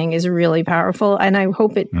Biden's saying is really powerful, and I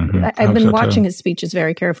hope it. I've been watching his speeches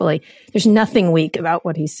very carefully. There's nothing weak about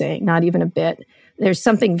what he's saying, not even a bit. There's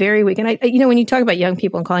something very weak, and when you talk about young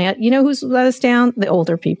people and calling out, who's let us down? The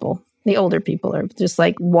older people. The older people are just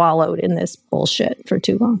like wallowed in this bullshit for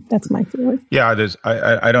too long. That's my feeling. Yeah,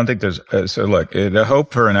 I don't think there's. So look, the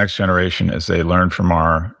hope for a next generation is they learn from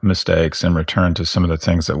our mistakes and return to some of the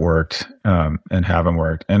things that worked and haven't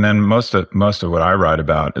worked. And then most of what I write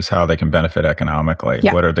about is how they can benefit economically.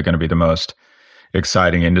 Yeah. What are they going to be the most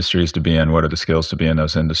exciting industries to be in? What are the skills to be in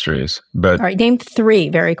those industries? But all right, name 3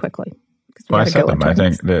 very quickly. Well, I said them. I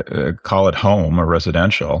think call it home or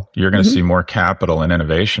residential. You're going to see more capital and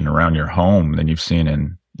innovation around your home than you've seen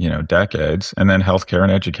in decades. And then healthcare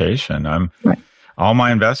and education. All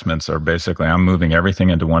my investments are basically I'm moving everything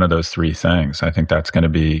into one of those 3 things. I think that's going to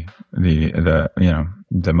be the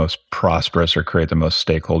most prosperous or create the most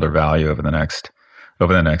stakeholder value over the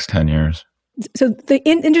next 10 years. So the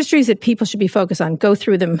industries that people should be focused on, go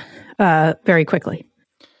through them very quickly.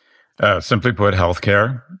 Simply put,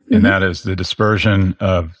 healthcare, and that is the dispersion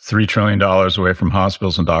of $3 trillion away from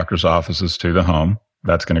hospitals and doctors' offices to the home.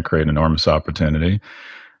 That's going to create enormous opportunity.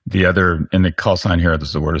 The other, in the call sign here,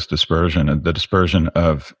 the word is dispersion. The dispersion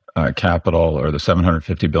of capital, or the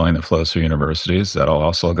 $750 billion that flows through universities, that'll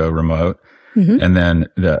also go remote. And then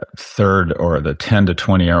the third, or the 10 to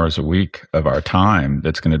 20 hours a week of our time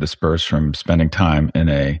that's going to disperse from spending time in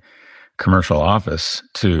a commercial office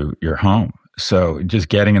to your home. So just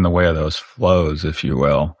getting in the way of those flows, if you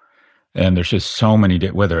will. And there's just so many,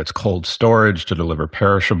 whether it's cold storage to deliver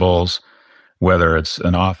perishables, whether it's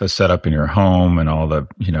an office set up in your home and all the,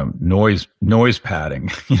 noise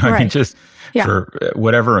padding, I mean, just for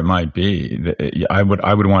whatever it might be. I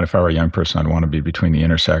would want, if I were a young person, I'd want to be between the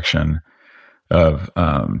intersection of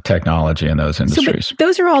technology and those industries. So, but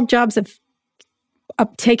those are all jobs of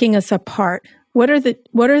taking us apart. What are the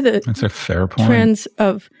That's a fair point. Trends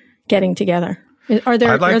of getting together? Are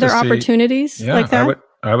there opportunities like that?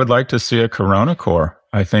 I would like to see a Corona Corps.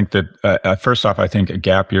 I think that first off, I think a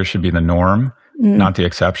gap year should be the norm, not the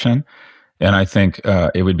exception. And I think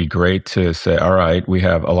it would be great to say, all right, we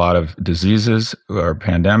have a lot of diseases or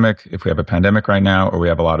pandemic. If we have a pandemic right now, or we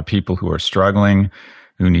have a lot of people who are struggling,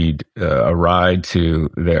 who need a ride to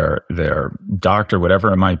their doctor,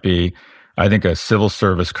 whatever it might be. I think a civil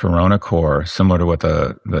service Corona Corps, similar to what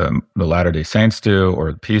the Latter-day Saints do,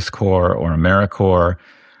 or the Peace Corps, or AmeriCorps,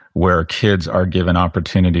 where kids are given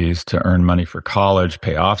opportunities to earn money for college,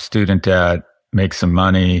 pay off student debt, make some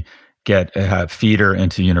money, have feeder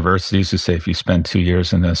into universities who say, if you spend 2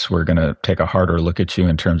 years in this, we're going to take a harder look at you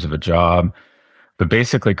in terms of a job. But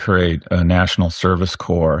basically create a national service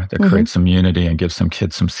corps that creates some unity and gives some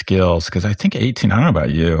kids some skills. Because I think 18, I don't know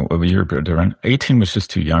about you, 18 was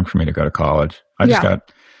just too young for me to go to college. I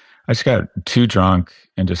just got too drunk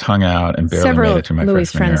and just hung out and barely made it through my freshman year.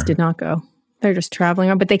 Louis' friends did not go. They're just traveling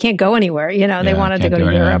around, but they can't go anywhere. They wanted to go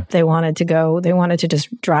to Europe. They wanted to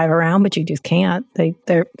just drive around, but you just can't.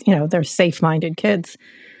 They're safe-minded kids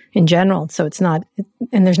in general. So it's not,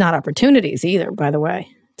 and there's not opportunities either, by the way.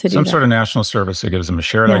 Some sort of national service that gives them a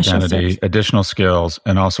shared identity, additional skills,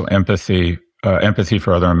 and also empathy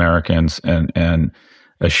for other Americans, and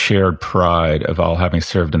a shared pride of all having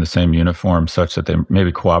served in the same uniform, such that they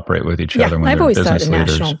maybe cooperate with each other when they're business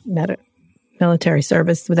leaders. I've always thought a national military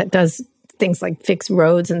service that does things like fix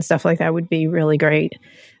roads and stuff like that would be really great,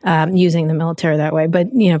 using the military that way. But,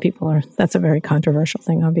 that's a very controversial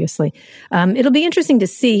thing, obviously. It'll be interesting to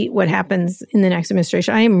see what happens in the next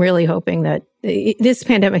administration. I am really hoping that this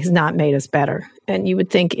pandemic has not made us better. And you would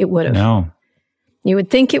think it would have. No. You would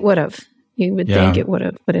think it would have. Think it would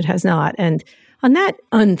have, but it has not. And on that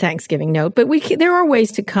un-Thanksgiving note, but there are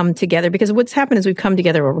ways to come together, because what's happened is we've come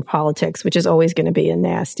together over politics, which is always going to be a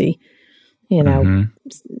nasty,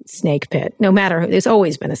 snake pit. No matter, there's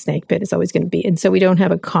always been a snake pit. It's always going to be. And so we don't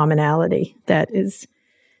have a commonality that is,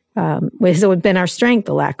 has been our strength.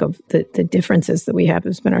 The lack of the differences that we have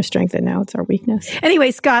has been our strength, and now it's our weakness.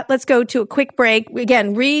 Anyway, Scott, let's go to a quick break.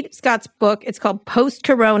 Again, read Scott's book. It's called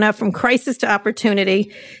Post-Corona, From Crisis to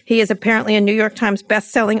Opportunity. He is apparently a New York Times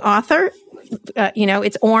best-selling author.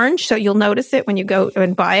 It's orange, so you'll notice it when you go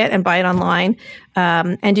and buy it online.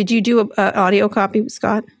 And did you do an audio copy,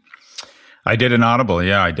 Scott? I did an Audible,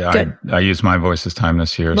 yeah. I used my voice this time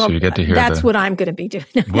this year, so you get to hear that's what I'm going to be doing.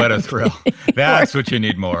 What a thrill. That's what you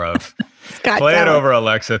need more of. Scott, play it over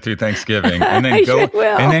Alexa through Thanksgiving, and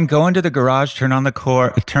then go into the garage, turn on the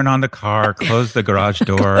car, close the garage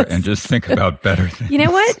door, and just think about better things. You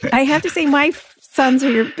know what? I have to say, my sons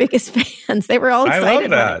are your biggest fans. They were all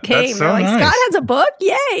excited when it came. They're like, nice. Scott has a book?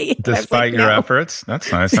 Yay. Despite your efforts?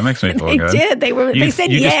 That's nice. That makes me feel good. They did. They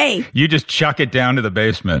said yay. You just chuck it down to the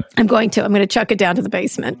basement. I'm going to chuck it down to the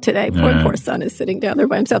basement today. Poor son is sitting down there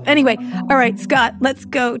by himself. Anyway, all right, Scott, let's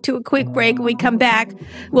go to a quick break. When we come back,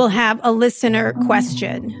 we'll have a listener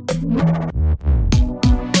question.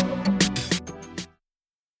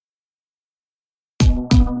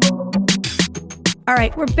 All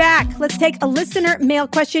right, we're back. Let's take a listener mail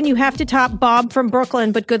question. You have to top Bob from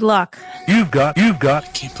Brooklyn, but good luck. You've got. I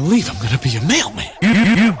can't believe I'm going to be a mailman.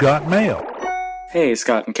 You've got mail. Hey,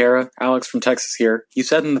 Scott and Kara. Alex from Texas here. You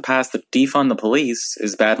said in the past that defund the police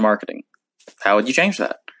is bad marketing. How would you change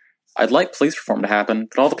that? I'd like police reform to happen,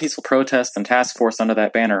 but all the peaceful protests and task force under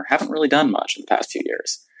that banner haven't really done much in the past few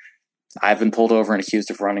years. I've been pulled over and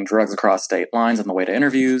accused of running drugs across state lines on the way to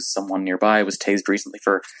interviews. Someone nearby was tased recently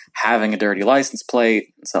for having a dirty license plate,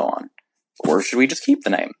 and so on. Or should we just keep the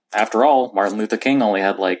name? After all, Martin Luther King only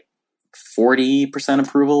had 40%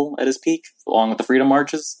 approval at his peak, along with the freedom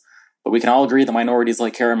marches. But we can all agree that minorities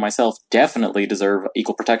like Kara and myself definitely deserve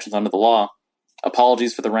equal protections under the law.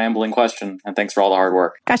 Apologies for the rambling question, and thanks for all the hard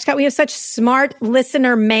work. Gosh, Scott, we have such smart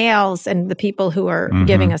listener mails and the people who are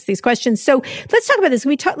giving us these questions. So let's talk about this.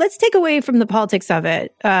 Let's take away from the politics of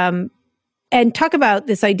it and talk about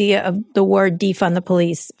this idea of the word defund the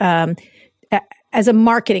police. As a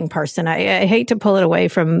marketing person, I hate to pull it away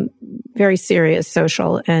from very serious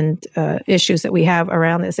social and issues that we have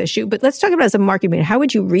around this issue, but let's talk about it as a marketing. How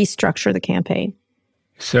would you restructure the campaign?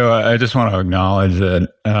 So I just want to acknowledge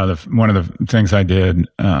that one of the things I did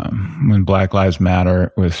when Black Lives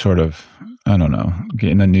Matter was sort of,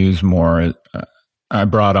 getting the news more, I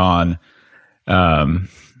brought on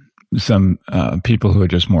some people who are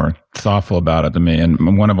just more thoughtful about it than me.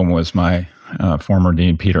 And one of them was my former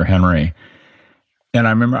dean, Peter Henry. And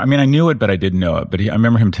I remember, I knew it, but I didn't know it. But I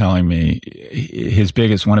remember him telling me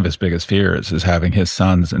one of his biggest fears is having his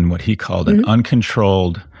sons in what he called an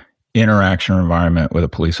uncontrolled interaction environment with a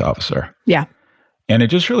police officer. Yeah. And it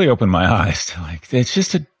just really opened my eyes to it's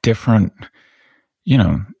just a different,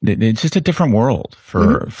 it's just a different world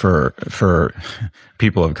for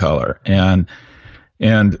people of color. And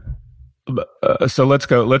so let's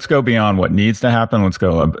go beyond what needs to happen. Let's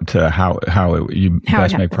go to how you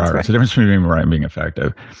best make progress. Right. The difference between being right and being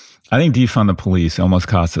effective. I think defund the police almost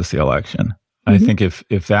cost us the election. I think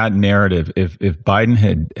if that narrative, if Biden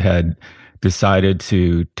had decided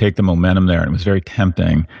to take the momentum there, and it was very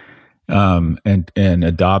tempting, and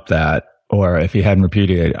adopt that, or if he hadn't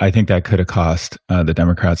repeated it, I think that could have cost the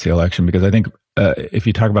Democrats the election. Because I think if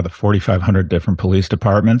you talk about the 4,500 different police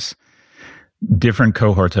departments, different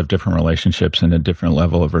cohorts have different relationships and a different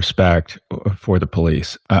level of respect for the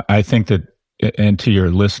police. I think that, and to your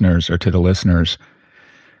listeners or to the listeners'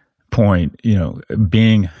 point,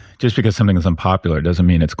 just because something is unpopular doesn't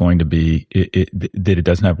mean it's going to be that it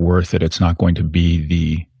doesn't have worth, that it's not going to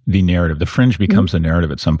be the narrative. The fringe becomes the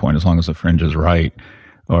narrative at some point, as long as the fringe is right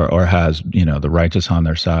or has the righteous on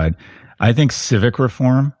their side. I think civic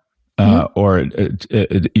reform or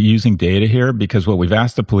using data here, because what we've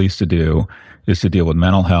asked the police to do is to deal with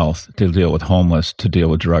mental health, to deal with homeless, to deal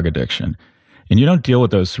with drug addiction, and you don't deal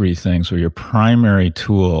with those three things where your primary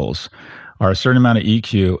tools are a certain amount of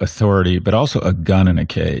EQ, authority, but also a gun in a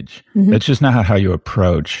cage. That's just not how you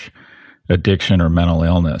approach addiction or mental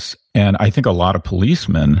illness. And I think a lot of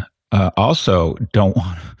policemen also don't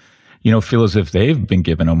want to, feel as if they've been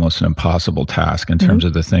given almost an impossible task in terms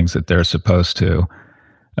of the things that they're supposed to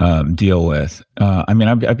deal with.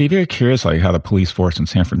 I'd be very curious, how the police force in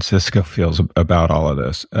San Francisco feels about all of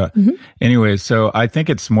this. Anyway, so I think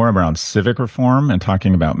it's more around civic reform and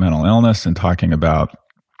talking about mental illness and talking about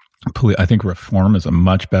I think reform is a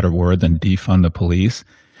much better word than defund the police,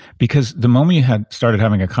 because the moment you started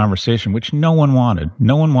having a conversation, which no one wanted,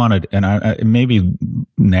 and maybe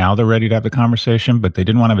now they're ready to have the conversation, but they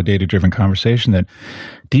didn't want to have a data-driven conversation, that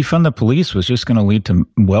defund the police was just going to lead to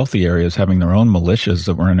wealthy areas having their own militias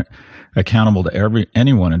that weren't accountable to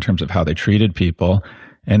anyone in terms of how they treated people.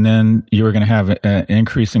 And then you were going to have an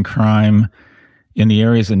increase in crime in the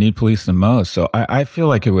areas that need police the most. So I feel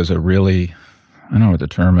like it was a really... I don't know what the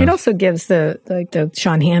term is. It also gives the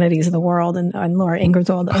Sean Hannitys of the world and Laura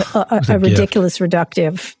Ingersoll a ridiculous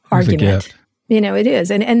reductive argument. It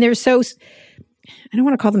is. And they're so, I don't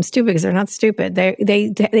want to call them stupid because they're not stupid.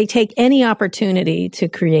 They take any opportunity to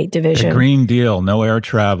create division. The Green Deal, no air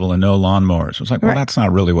travel and no lawnmowers. It's like, well, that's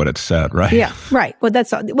not really what it said, right? Yeah, right. Well,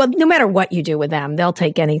 no matter what you do with them, they'll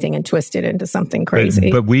take anything and twist it into something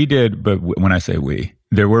crazy. But when I say we,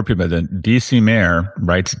 there were people, the DC mayor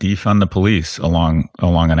writes defund the police along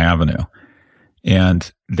an avenue.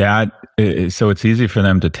 And so it's easy for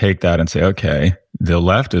them to take that and say, okay, the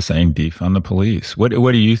left is saying defund the police. What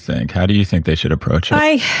do you think? How do you think they should approach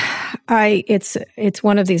it? It's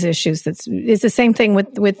one of these issues it's the same thing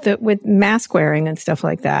with mask wearing and stuff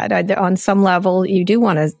like that. On some level, you do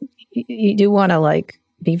want to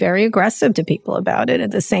be very aggressive to people about it.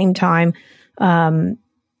 At the same time,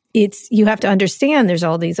 you have to understand there's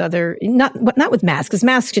all these other, not with masks, because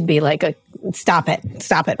masks should be like a stop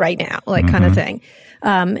it right now, like kind of thing.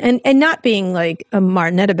 And not being like a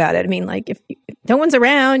martinet about it. I mean, like if no one's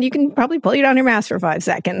around, you can probably pull you down your mask for 5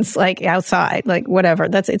 seconds, like outside, like whatever.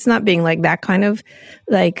 It's not being like that kind of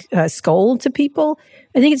like scold to people.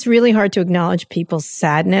 I think it's really hard to acknowledge people's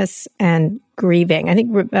sadness and grieving. I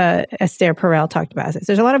think Esther Perel talked about this.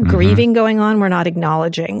 There's a lot of grieving going on we're not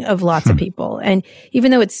acknowledging of lots of people. And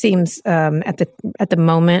even though it seems at the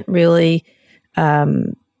moment really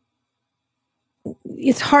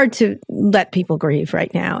it's hard to let people grieve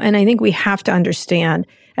right now. And I think we have to understand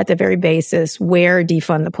at the very basis where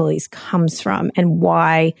defund the police comes from and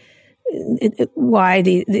why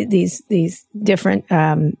these different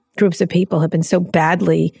groups of people have been so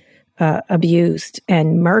badly abused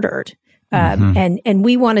and murdered. And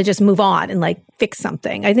we want to just move on and like fix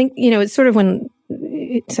something. I think, it's sort of when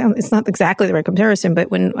it's not exactly the right comparison, but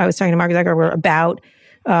when I was talking to Mark Zuckerberg about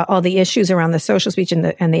all the issues around the social speech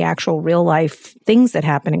and the actual real life things that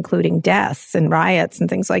happen, including deaths and riots and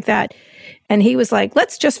things like that. And he was like,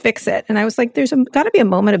 let's just fix it. And I was like, there's got to be a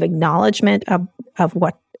moment of acknowledgement of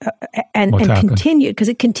what, and continued, because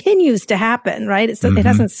it continues to happen, right? It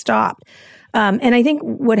hasn't stopped. And I think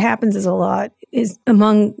what happens is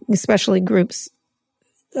among especially groups,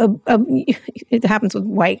 it happens with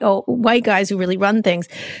white guys who really run things,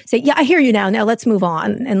 say, yeah, I hear you now let's move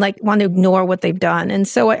on, and like want to ignore what they've done. And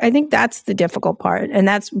so I think that's the difficult part, and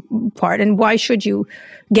and why should you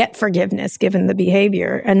get forgiveness given the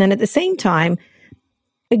behavior? And then at the same time,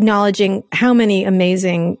 acknowledging how many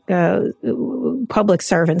amazing public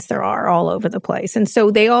servants there are all over the place. And so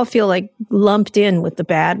they all feel like lumped in with the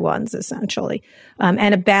bad ones, essentially,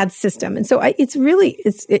 and a bad system. And so I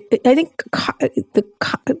think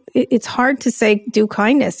it's hard to say do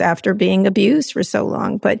kindness after being abused for so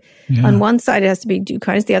long. But on one side, it has to be do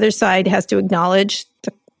kindness. The other side has to acknowledge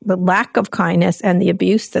the lack of kindness and the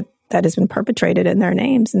abuse that has been perpetrated in their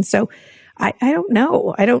names. And so I don't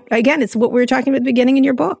know. Again, it's what we were talking about at the beginning in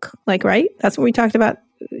your book, like, right? That's what we talked about,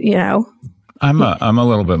 I'm a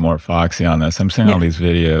little bit more foxy on this. I'm seeing all these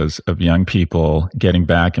videos of young people getting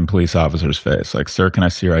back in police officers' face. Like, sir, can I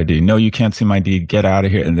see your ID? No, you can't see my ID. Get out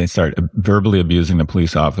of here. And they start verbally abusing the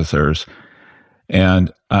police officers.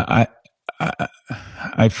 And I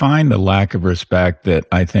find the lack of respect that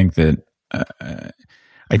I think that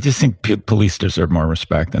I just think police deserve more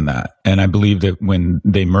respect than that. And I believe that when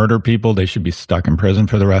they murder people, they should be stuck in prison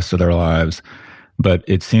for the rest of their lives. But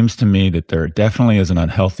it seems to me that there definitely is an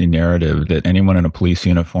unhealthy narrative that anyone in a police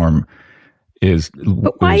uniform is.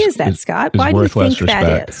 But why is that, Scott? Why do you think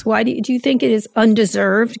that is? Why do you think it is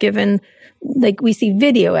undeserved, given, like, we see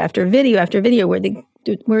video after video after video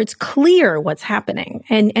where it's clear what's happening,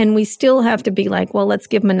 and we still have to be like, well, let's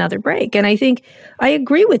give them another break. And I think I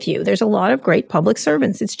agree with you. There's a lot of great public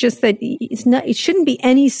servants. It's just that it shouldn't be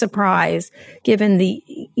any surprise given the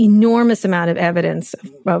enormous amount of evidence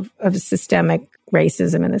of systemic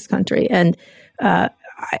racism in this country. And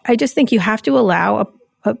I just think you have to allow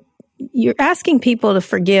you're asking people to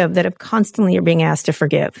forgive that constantly are being asked to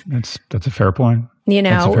forgive. That's a fair point.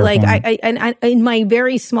 Like I in my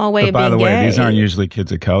very small way of being gay. By the way, these aren't usually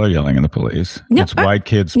kids of color yelling in the police. No, it's white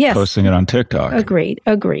kids posting it on TikTok. Agreed.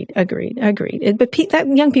 But that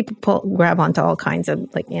young people grab onto all kinds of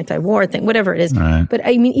like anti-war thing, whatever it is. Right. But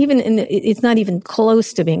I mean, it's not even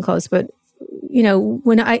close to being close. But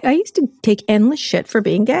when I used to take endless shit for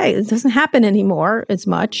being gay. It doesn't happen anymore as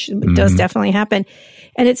much. It does definitely happen.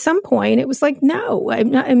 And at some point, it was like, no,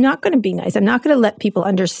 I'm not going to be nice. I'm not going to let people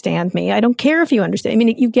understand me. I don't care if you understand. I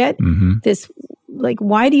mean, you get this, like,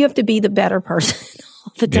 why do you have to be the better person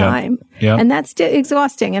all the time? Yep. And that's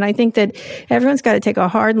exhausting. And I think that everyone's got to take a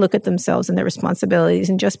hard look at themselves and their responsibilities.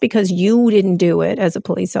 And just because you didn't do it as a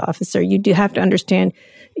police officer, you do have to understand,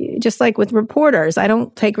 just like with reporters, I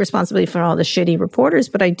don't take responsibility for all the shitty reporters,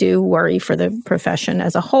 but I do worry for the profession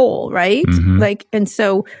as a whole, right? Like, and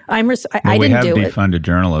so I didn't do it. We have defunded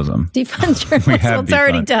journalism. Defund journalism. It's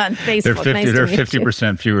already done. Facebook. There are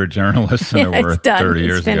 50% fewer journalists than there were 30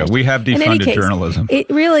 years ago. We have defunded journalism. It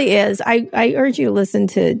really is. I urge you to listen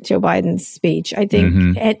to Joe Biden's speech. I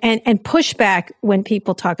think, and push back when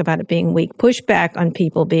people talk about it being weak. Push back on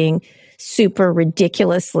people being super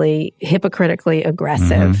ridiculously, hypocritically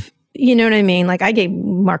aggressive. You know what I mean? Like, I gave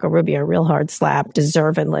Marco Rubio a real hard slap,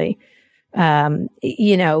 deservedly.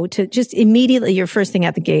 To just immediately, your first thing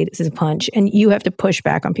at the gate is a punch. And you have to push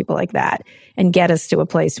back on people like that and get us to a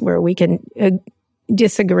place where we can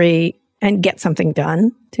disagree and get something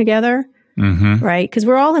done together. right? Because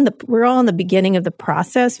we're all in the beginning of the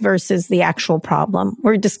process versus the actual problem.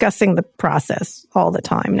 We're discussing the process all the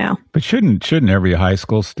time now. But shouldn't every high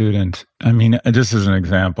school student, I mean, just as an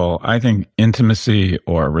example, I think intimacy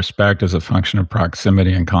or respect is a function of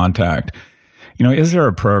proximity and contact. Is there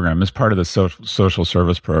a program as part of the social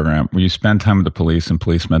service program where you spend time with the police and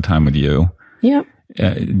police spend time with you? Yep.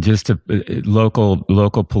 Just to,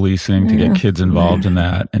 local policing to get kids involved in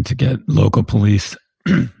that, and to get local police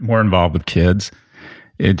more involved with kids.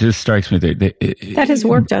 It just strikes me that has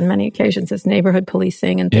worked on many occasions as neighborhood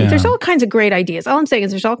policing and things. Yeah. There's all kinds of great ideas. All I'm saying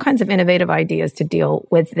is there's all kinds of innovative ideas to deal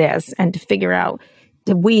with this and to figure out,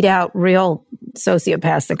 to weed out real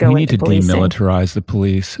sociopaths that go into policing. We need to demilitarize the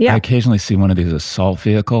police. Yeah. I occasionally see one of these assault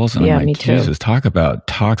vehicles, and I'm like, Jesus, talk about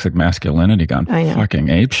toxic masculinity gone fucking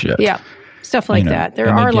apeshit. Yeah, stuff like that. There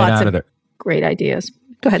are lots of great ideas.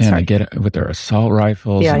 Go ahead, sorry. And they get with their assault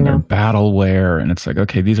rifles and their battle wear, and it's like,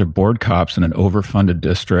 okay, these are board cops in an overfunded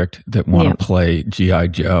district that want to play G.I.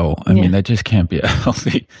 Joe. I mean, that just can't be a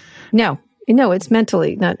healthy... No, it's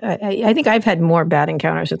mentally not. I think I've had more bad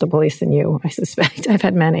encounters with the police than you, I suspect. I've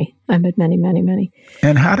had many. Many.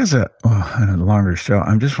 And how does it, in a longer show,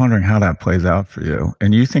 I'm just wondering how that plays out for you.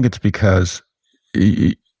 And you think it's because,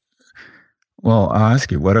 I'll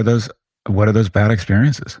ask you, what are those bad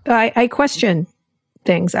experiences? I question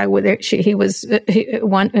things. At one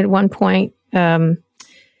point,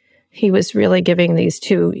 he was really giving these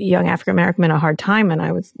two young African American men a hard time,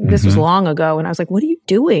 and this was long ago, and I was like, "What are you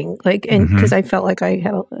doing?" Like, and because I felt like I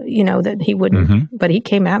had, that he wouldn't, but he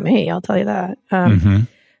came at me. I'll tell you that.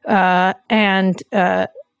 And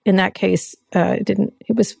in that case,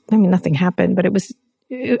 nothing happened, but I was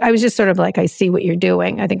just sort of like, I see what you're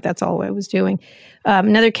doing. I think that's all I was doing.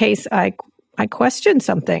 Another case, I questioned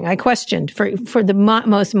something. I questioned for the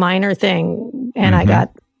most minor thing, and I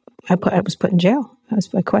was put in jail.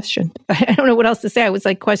 I questioned. I don't know what else to say. I was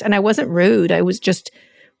like, and I wasn't rude. I was just,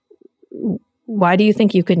 why do you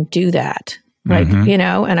think you can do that? Like, and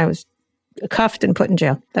I was cuffed and put in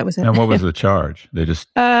jail. That was it. And what was the charge? They just...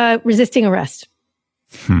 resisting arrest.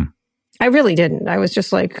 I really didn't. I was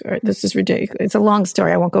just like, this is ridiculous. It's a long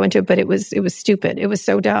story. I won't go into it, but it was stupid. It was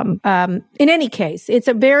so dumb. In any case, it's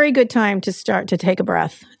a very good time to start to take a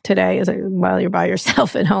breath today while you're by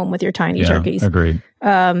yourself at home with your tiny turkeys. Agreed.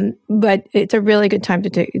 But it's a really good time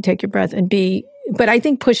to take your breath and but I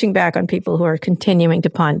think pushing back on people who are continuing to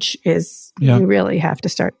punch you really have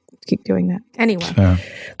to keep doing that. Anyway,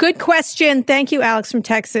 good question. Thank you, Alex from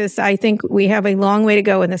Texas. I think we have a long way to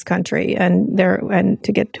go in this country and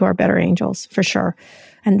to get to our better angels for sure.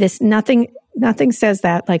 And nothing says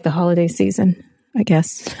that like the holiday season, I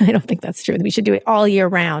guess. I don't think that's true. We should do it all year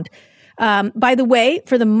round. By the way,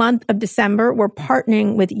 for the month of December, we're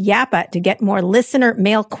partnering with Yappa to get more listener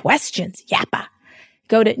mail questions. Yappa.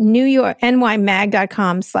 Go to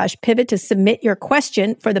nymag.com/pivot to submit your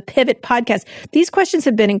question for the Pivot podcast. These questions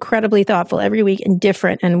have been incredibly thoughtful every week and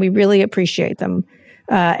different, and we really appreciate them.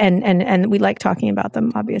 And we like talking about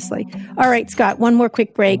them, obviously. All right, Scott, one more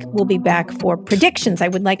quick break. We'll be back for predictions. I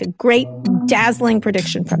would like a great, dazzling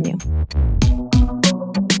prediction from you.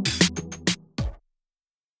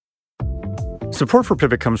 Support for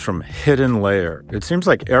Pivot comes from Hidden Layer. It seems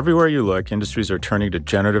like everywhere you look, industries are turning to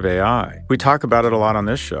generative AI. We talk about it a lot on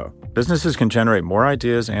this show. Businesses can generate more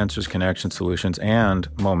ideas, answers, connections, solutions, and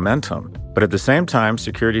momentum. But at the same time,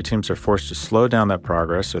 security teams are forced to slow down that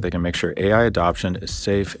progress so they can make sure AI adoption is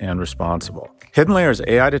safe and responsible. Hidden Layer's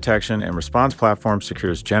AI detection and response platform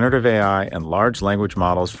secures generative AI and large language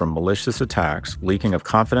models from malicious attacks, leaking of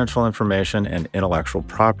confidential information, and intellectual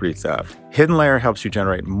property theft. Hidden Layer helps you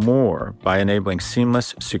generate more by enabling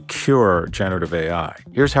seamless, secure generative AI.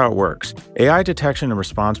 Here's how it works. AI detection and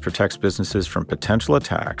response protects businesses from potential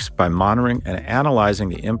attacks by monitoring and analyzing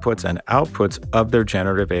the inputs and outputs of their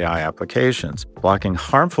generative AI applications, blocking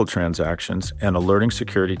harmful transactions and alerting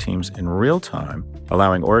security teams in real time,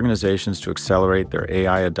 allowing organizations to accelerate their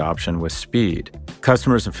AI adoption with speed.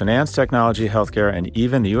 Customers in finance, technology, healthcare, and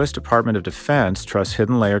even the U.S. Department of Defense trust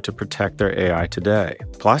Hidden Layer to protect their AI today.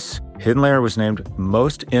 Plus, Hidden Layer was named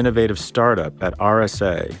Most Innovative Startup at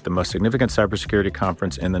RSA, the most significant cybersecurity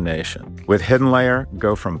conference in the nation. With Hidden Layer,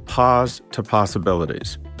 go from pause to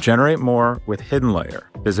possibilities. Generate more with Hidden Layer.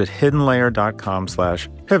 Visit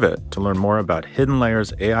hiddenlayer.com/pivot to learn more about Hidden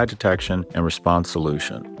Layer's AI detection and response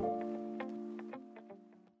solution.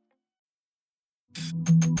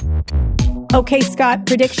 Okay, Scott,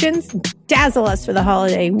 predictions? Dazzle us for the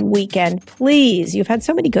holiday weekend, please. You've had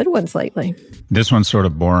so many good ones lately. This one's sort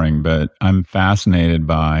of boring, but I'm fascinated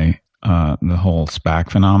by the whole SPAC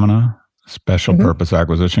phenomena, special purpose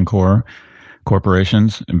acquisition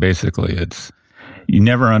corporations. And basically, You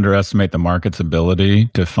never underestimate the market's ability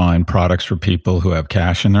to find products for people who have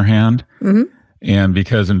cash in their hand. Mm-hmm. And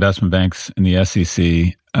because investment banks and the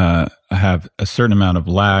SEC have a certain amount of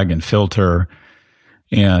lag and filter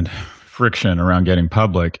and friction around getting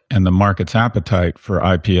public, and the market's appetite for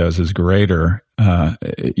IPOs is greater,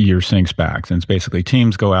 you're seeing SPACs. And it's basically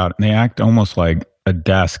teams go out and they act almost like a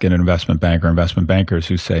desk at an investment bank or investment bankers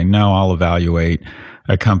who say, no, I'll evaluate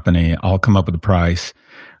a company. I'll come up with a price.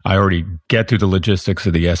 I already get through the logistics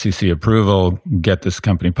of the SEC approval, get this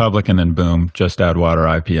company public, and then boom, just add water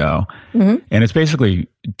IPO. Mm-hmm. And it's basically,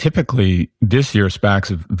 typically this year, SPACs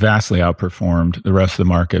have vastly outperformed the rest of the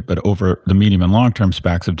market, but over the medium and long term,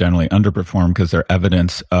 SPACs have generally underperformed because they're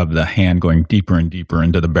evidence of the hand going deeper and deeper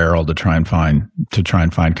into the barrel to try and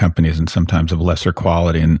find companies, and sometimes of lesser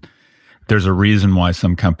quality. And there's a reason why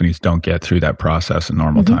some companies don't get through that process in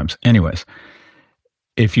normal times. Anyways,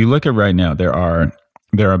 if you look at right now, there are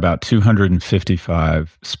about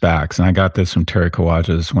 255 SPACs. And I got this from Terry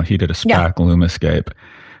Kawaja's when he did a SPAC Lumiscape,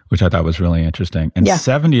 which I thought was really interesting. And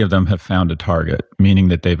 70 of them have found a target, meaning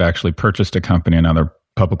that they've actually purchased a company and other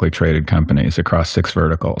publicly traded companies across 6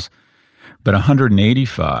 verticals. But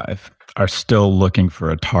 185 are still looking for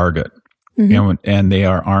a target. Mm-hmm. And they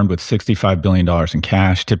are armed with $65 billion in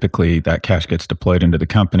cash. Typically, that cash gets deployed into the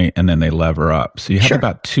company and then they lever up. So you have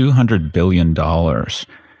about $200 billion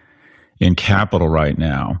in capital right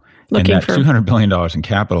now. And that $200 billion in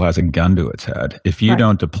capital has a gun to its head. If you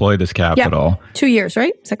don't deploy this capital... 2 years,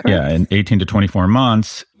 right? Is that correct? Yeah, in 18 to 24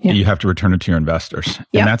 months, you have to return it to your investors.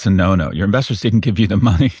 And that's a no-no. Your investors didn't give you the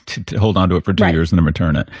money to hold on to it for 2 years and then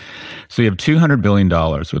return it. So you have $200 billion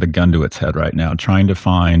with a gun to its head right now, trying to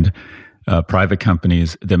find private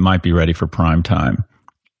companies that might be ready for prime time.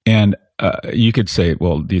 And you could say,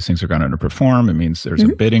 well, these things are going to underperform. It means there's a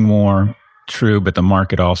bidding war. True, but the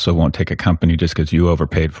market also won't take a company just because you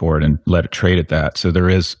overpaid for it and let it trade at that. So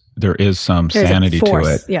there's some sanity to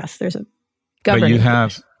it. Yes, there's a governing. But you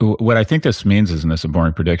have what I think this means isn't this a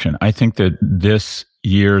boring prediction? I think that this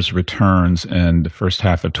year's returns and the first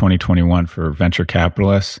half of 2021 for venture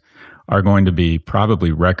capitalists are going to be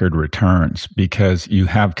probably record returns because you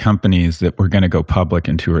have companies that were going to go public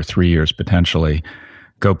in 2 or 3 years potentially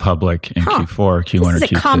go public in Q4, Q1, or Q2.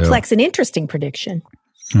 This is a complex and interesting prediction.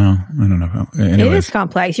 Well, I don't know. Anyways. It is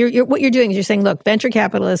complex. What you're doing is you're saying, look, venture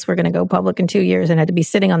capitalists were going to go public in 2 years and had to be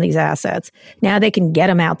sitting on these assets. Now they can get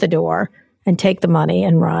them out the door and take the money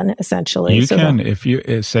and run, essentially. You can, if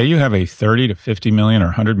you say you have a 30 to 50 million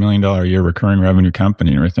or $100 million a year recurring revenue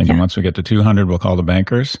company, and you're thinking once we get to 200, we'll call the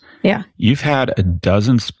bankers. Yeah. You've had a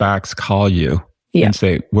dozen SPACs call you and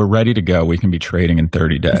say, we're ready to go. We can be trading in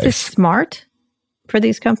 30 days. Is this smart for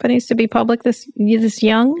these companies to be public this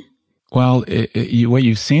young? Well, what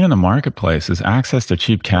you've seen in the marketplace is access to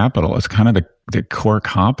cheap capital is kind of the core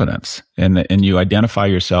competence, and you identify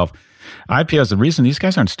yourself. IPOs, the reason these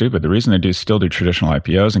guys aren't stupid, the reason they still do traditional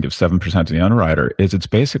IPOs and give 7% to the underwriter is it's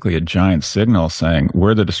basically a giant signal saying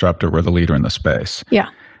we're the disruptor, we're the leader in the space. Yeah.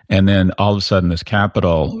 And then all of a sudden this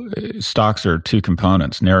capital, stocks are 2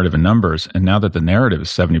 components, narrative and numbers. And now that the narrative is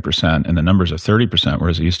 70% and the numbers are 30%,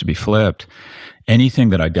 whereas it used to be flipped, anything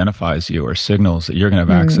that identifies you or signals that you're going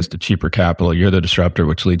to have access to cheaper capital, you're the disruptor,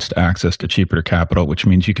 which leads to access to cheaper capital, which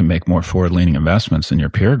means you can make more forward-leaning investments in your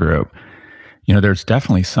peer group. You know, there's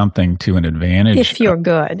definitely something to an advantage. If you're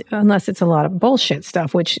good, unless it's a lot of bullshit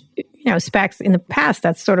stuff, which, SPACs in the past,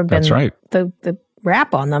 that's sort of been the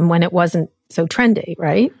rap on them when it wasn't so trendy,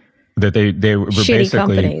 right? That they were shitty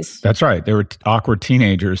basically companies. That's right. They were awkward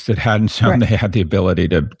teenagers that hadn't shown they had the ability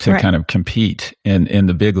to kind of compete in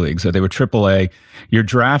the big leagues. So they were AAA. You're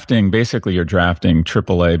drafting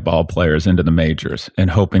AAA ball players into the majors and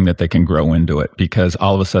hoping that they can grow into it because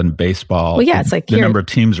all of a sudden baseball. Well, it's like the number of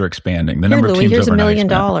teams are expanding. The number of teams here's $1 million.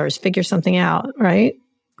 Expanding. Figure something out, right?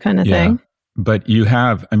 Kind of thing. But you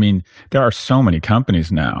have, there are so many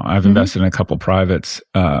companies now. I've invested in a couple privates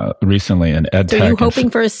recently in ed tech. So are you hoping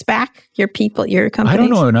for a SPAC, your company? I don't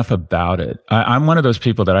know enough about it. I'm one of those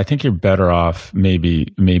people that I think you're better off,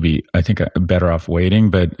 better off waiting,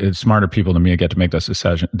 but it's smarter people than me get to make those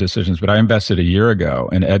decisions. But I invested a year ago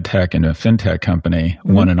in ed tech in a fintech company,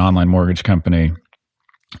 one an online mortgage company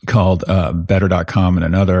called Better.com and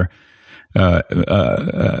another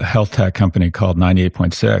health tech company called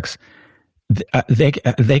 98.6.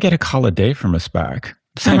 They get a call a day from a SPAC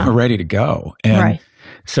saying we're ready to go. And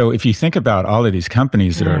so if you think about all of these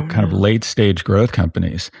companies that are kind of late stage growth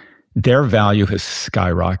companies, their value has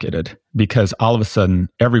skyrocketed because all of a sudden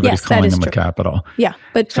everybody's calling them a capital. Yeah.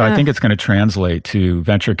 But so I think it's going to translate to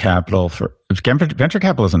venture capital. Venture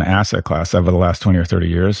capital is an asset class over the last 20 or 30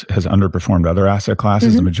 years has underperformed other asset classes.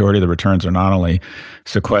 Mm-hmm. The majority of the returns are not only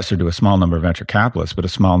sequestered to a small number of venture capitalists, but a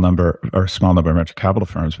small number of venture capital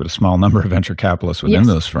firms, but a small number of venture capitalists within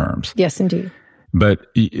those firms. Yes, indeed. But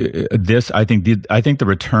I think the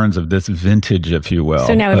returns of this vintage, if you will.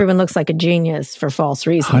 So now everyone looks like a genius for false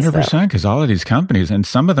reasons. 100%, because all of these companies, and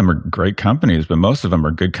some of them are great companies, but most of them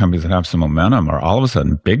are good companies that have some momentum, are all of a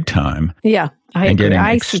sudden big time. Yeah, I agree. Getting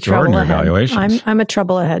I extraordinary see trouble valuations. I'm a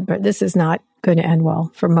trouble ahead, but this is not going to end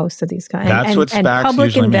well for most of these guys. That's what SPACs and public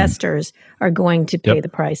usually investors are going to pay the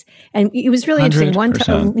price. And it was really 100%.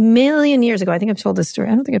 interesting. A million years ago, I think I've told this story.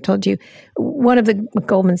 I don't think I've told you. One of the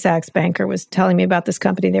Goldman Sachs banker was telling me about this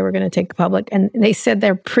company they were going to take public, and they said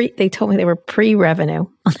they told me they were pre-revenue.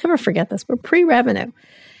 I'll never forget this. We're pre-revenue.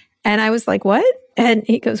 And I was like, what? And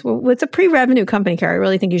he goes, well, it's a pre-revenue company, Carrie. I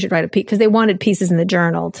really think you should write a piece, because they wanted pieces in the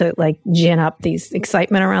journal to like gin up these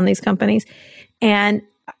excitement around these companies. And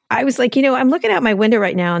I was like, I'm looking out my window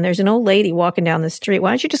right now and there's an old lady walking down the street.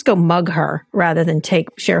 Why don't you just go mug her rather than take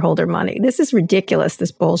shareholder money? This is ridiculous,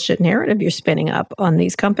 this bullshit narrative you're spinning up on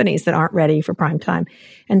these companies that aren't ready for prime time.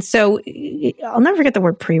 And so I'll never forget the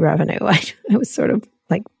word pre-revenue. I was sort of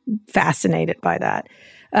like fascinated by that.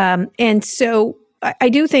 And so I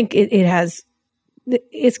do think it's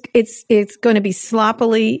going to be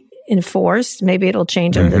sloppily enforced. Maybe it'll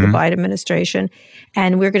change under the Biden administration.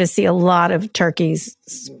 And we're going to see a lot of turkeys,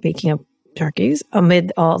 speaking of turkeys,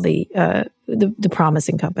 amid all the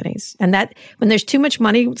promising companies. And that when there's too much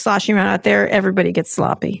money sloshing around out there, everybody gets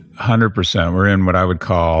sloppy. 100%. We're in what I would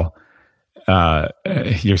call,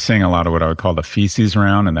 you're seeing a lot of what I would call the feces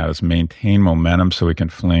round, and that is maintain momentum so we can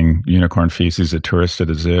fling unicorn feces at tourists at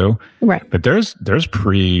a zoo. Right. But there's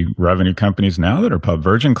pre-revenue companies now that are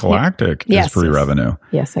Virgin Galactic is pre-revenue.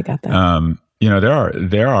 Yes, I got that.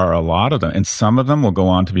 There are a lot of them, and some of them will go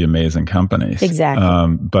on to be amazing companies.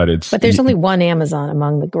 Exactly. But there's only one Amazon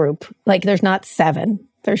among the group. Like there's not seven.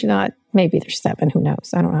 Maybe there's seven. Who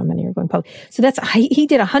knows? I don't know how many are going public. So he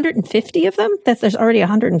did 150 of them. There's already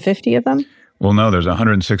 150 of them. Well, no, there's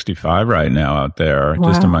 165 right now out there,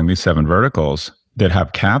 just among these 7 verticals that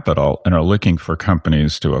have capital and are looking for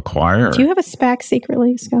companies to acquire. Do you have a SPAC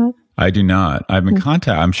secretly, Scott? I do not. I've been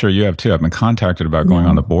contacted. I'm sure you have too. I've been contacted about going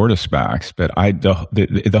on the board of SPACs, but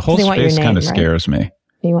the whole space kind of scares me.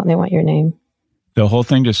 They want your name. The whole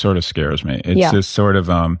thing just sort of scares me. It's just sort of,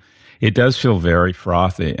 it does feel very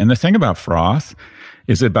frothy. And the thing about froth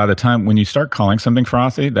is that by the time when you start calling something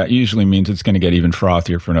frothy, that usually means it's going to get even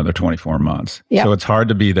frothier for another 24 months. Yep. So it's hard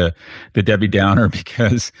to be the Debbie Downer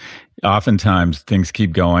because oftentimes things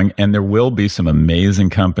keep going, and there will be some amazing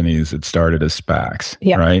companies that started as SPACs,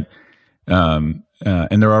 right?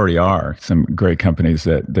 And there already are some great companies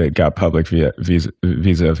that got public via and a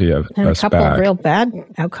couple SPAC. of real bad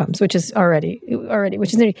outcomes, which is already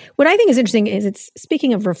which is what I think is interesting is it's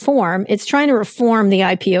speaking of reform, it's trying to reform the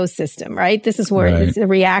IPO system, right? This is where it's a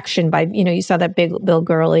reaction by you saw that big Bill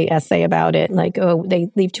Gurley essay about it, like they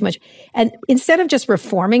leave too much, and instead of just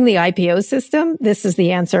reforming the IPO system, this is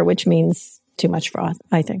the answer, which means too much fraud.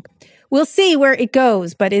 I think. We'll see where it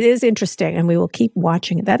goes, but it is interesting, and we will keep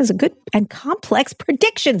watching it. That is a good and complex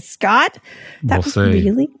prediction, Scott. That was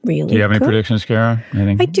really, really Do you have any good. Predictions, Kara?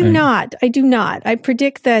 I do not. I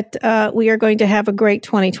predict that we are going to have a great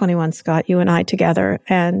 2021, Scott, you and I together.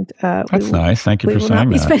 And that's nice. Thank you for saying that.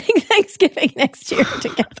 We will not be spending Thanksgiving next year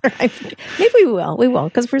together. Maybe we will. We will,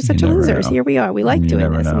 because we're such losers. Here we are. We like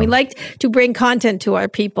doing this. And we like to bring content to our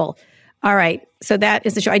people. All right. So that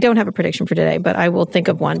is the show. I don't have a prediction for today, but I will think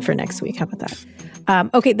of one for next week. How about that?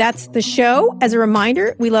 Okay, that's the show. As a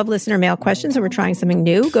reminder, we love listener mail questions, and we're trying something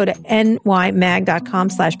new. Go to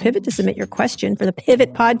nymag.com/pivot to submit your question for the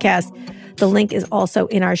Pivot podcast. The link is also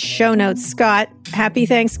in our show notes. Scott, happy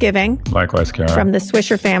Thanksgiving. Likewise, Kara. From the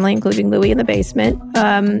Swisher family, including Louie in the basement.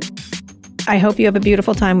 I hope you have a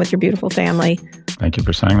beautiful time with your beautiful family. Thank you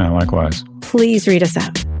for saying that. Likewise. Please read us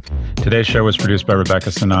out. Today's show was produced by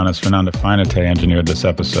Rebecca Sananas. Fernanda Finite engineered this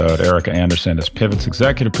episode. Erica Anderson is Pivot's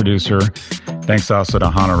executive producer. Thanks also to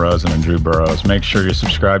Hannah Rosen and Drew Burrows. Make sure you're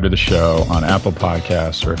subscribed to the show on Apple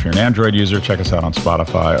Podcasts, or if you're an Android user, check us out on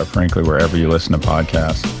Spotify, or frankly, wherever you listen to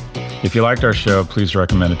podcasts. If you liked our show, please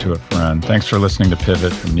recommend it to a friend. Thanks for listening to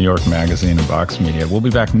Pivot from New York Magazine and Vox Media. We'll be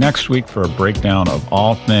back next week for a breakdown of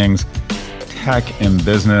all things tech and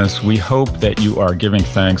business. We hope that you are giving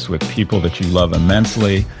thanks with people that you love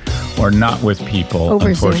immensely, or not with people,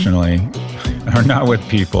 unfortunately, or not with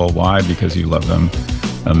people. Why? Because you love them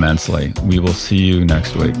immensely. We will see you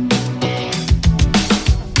next week.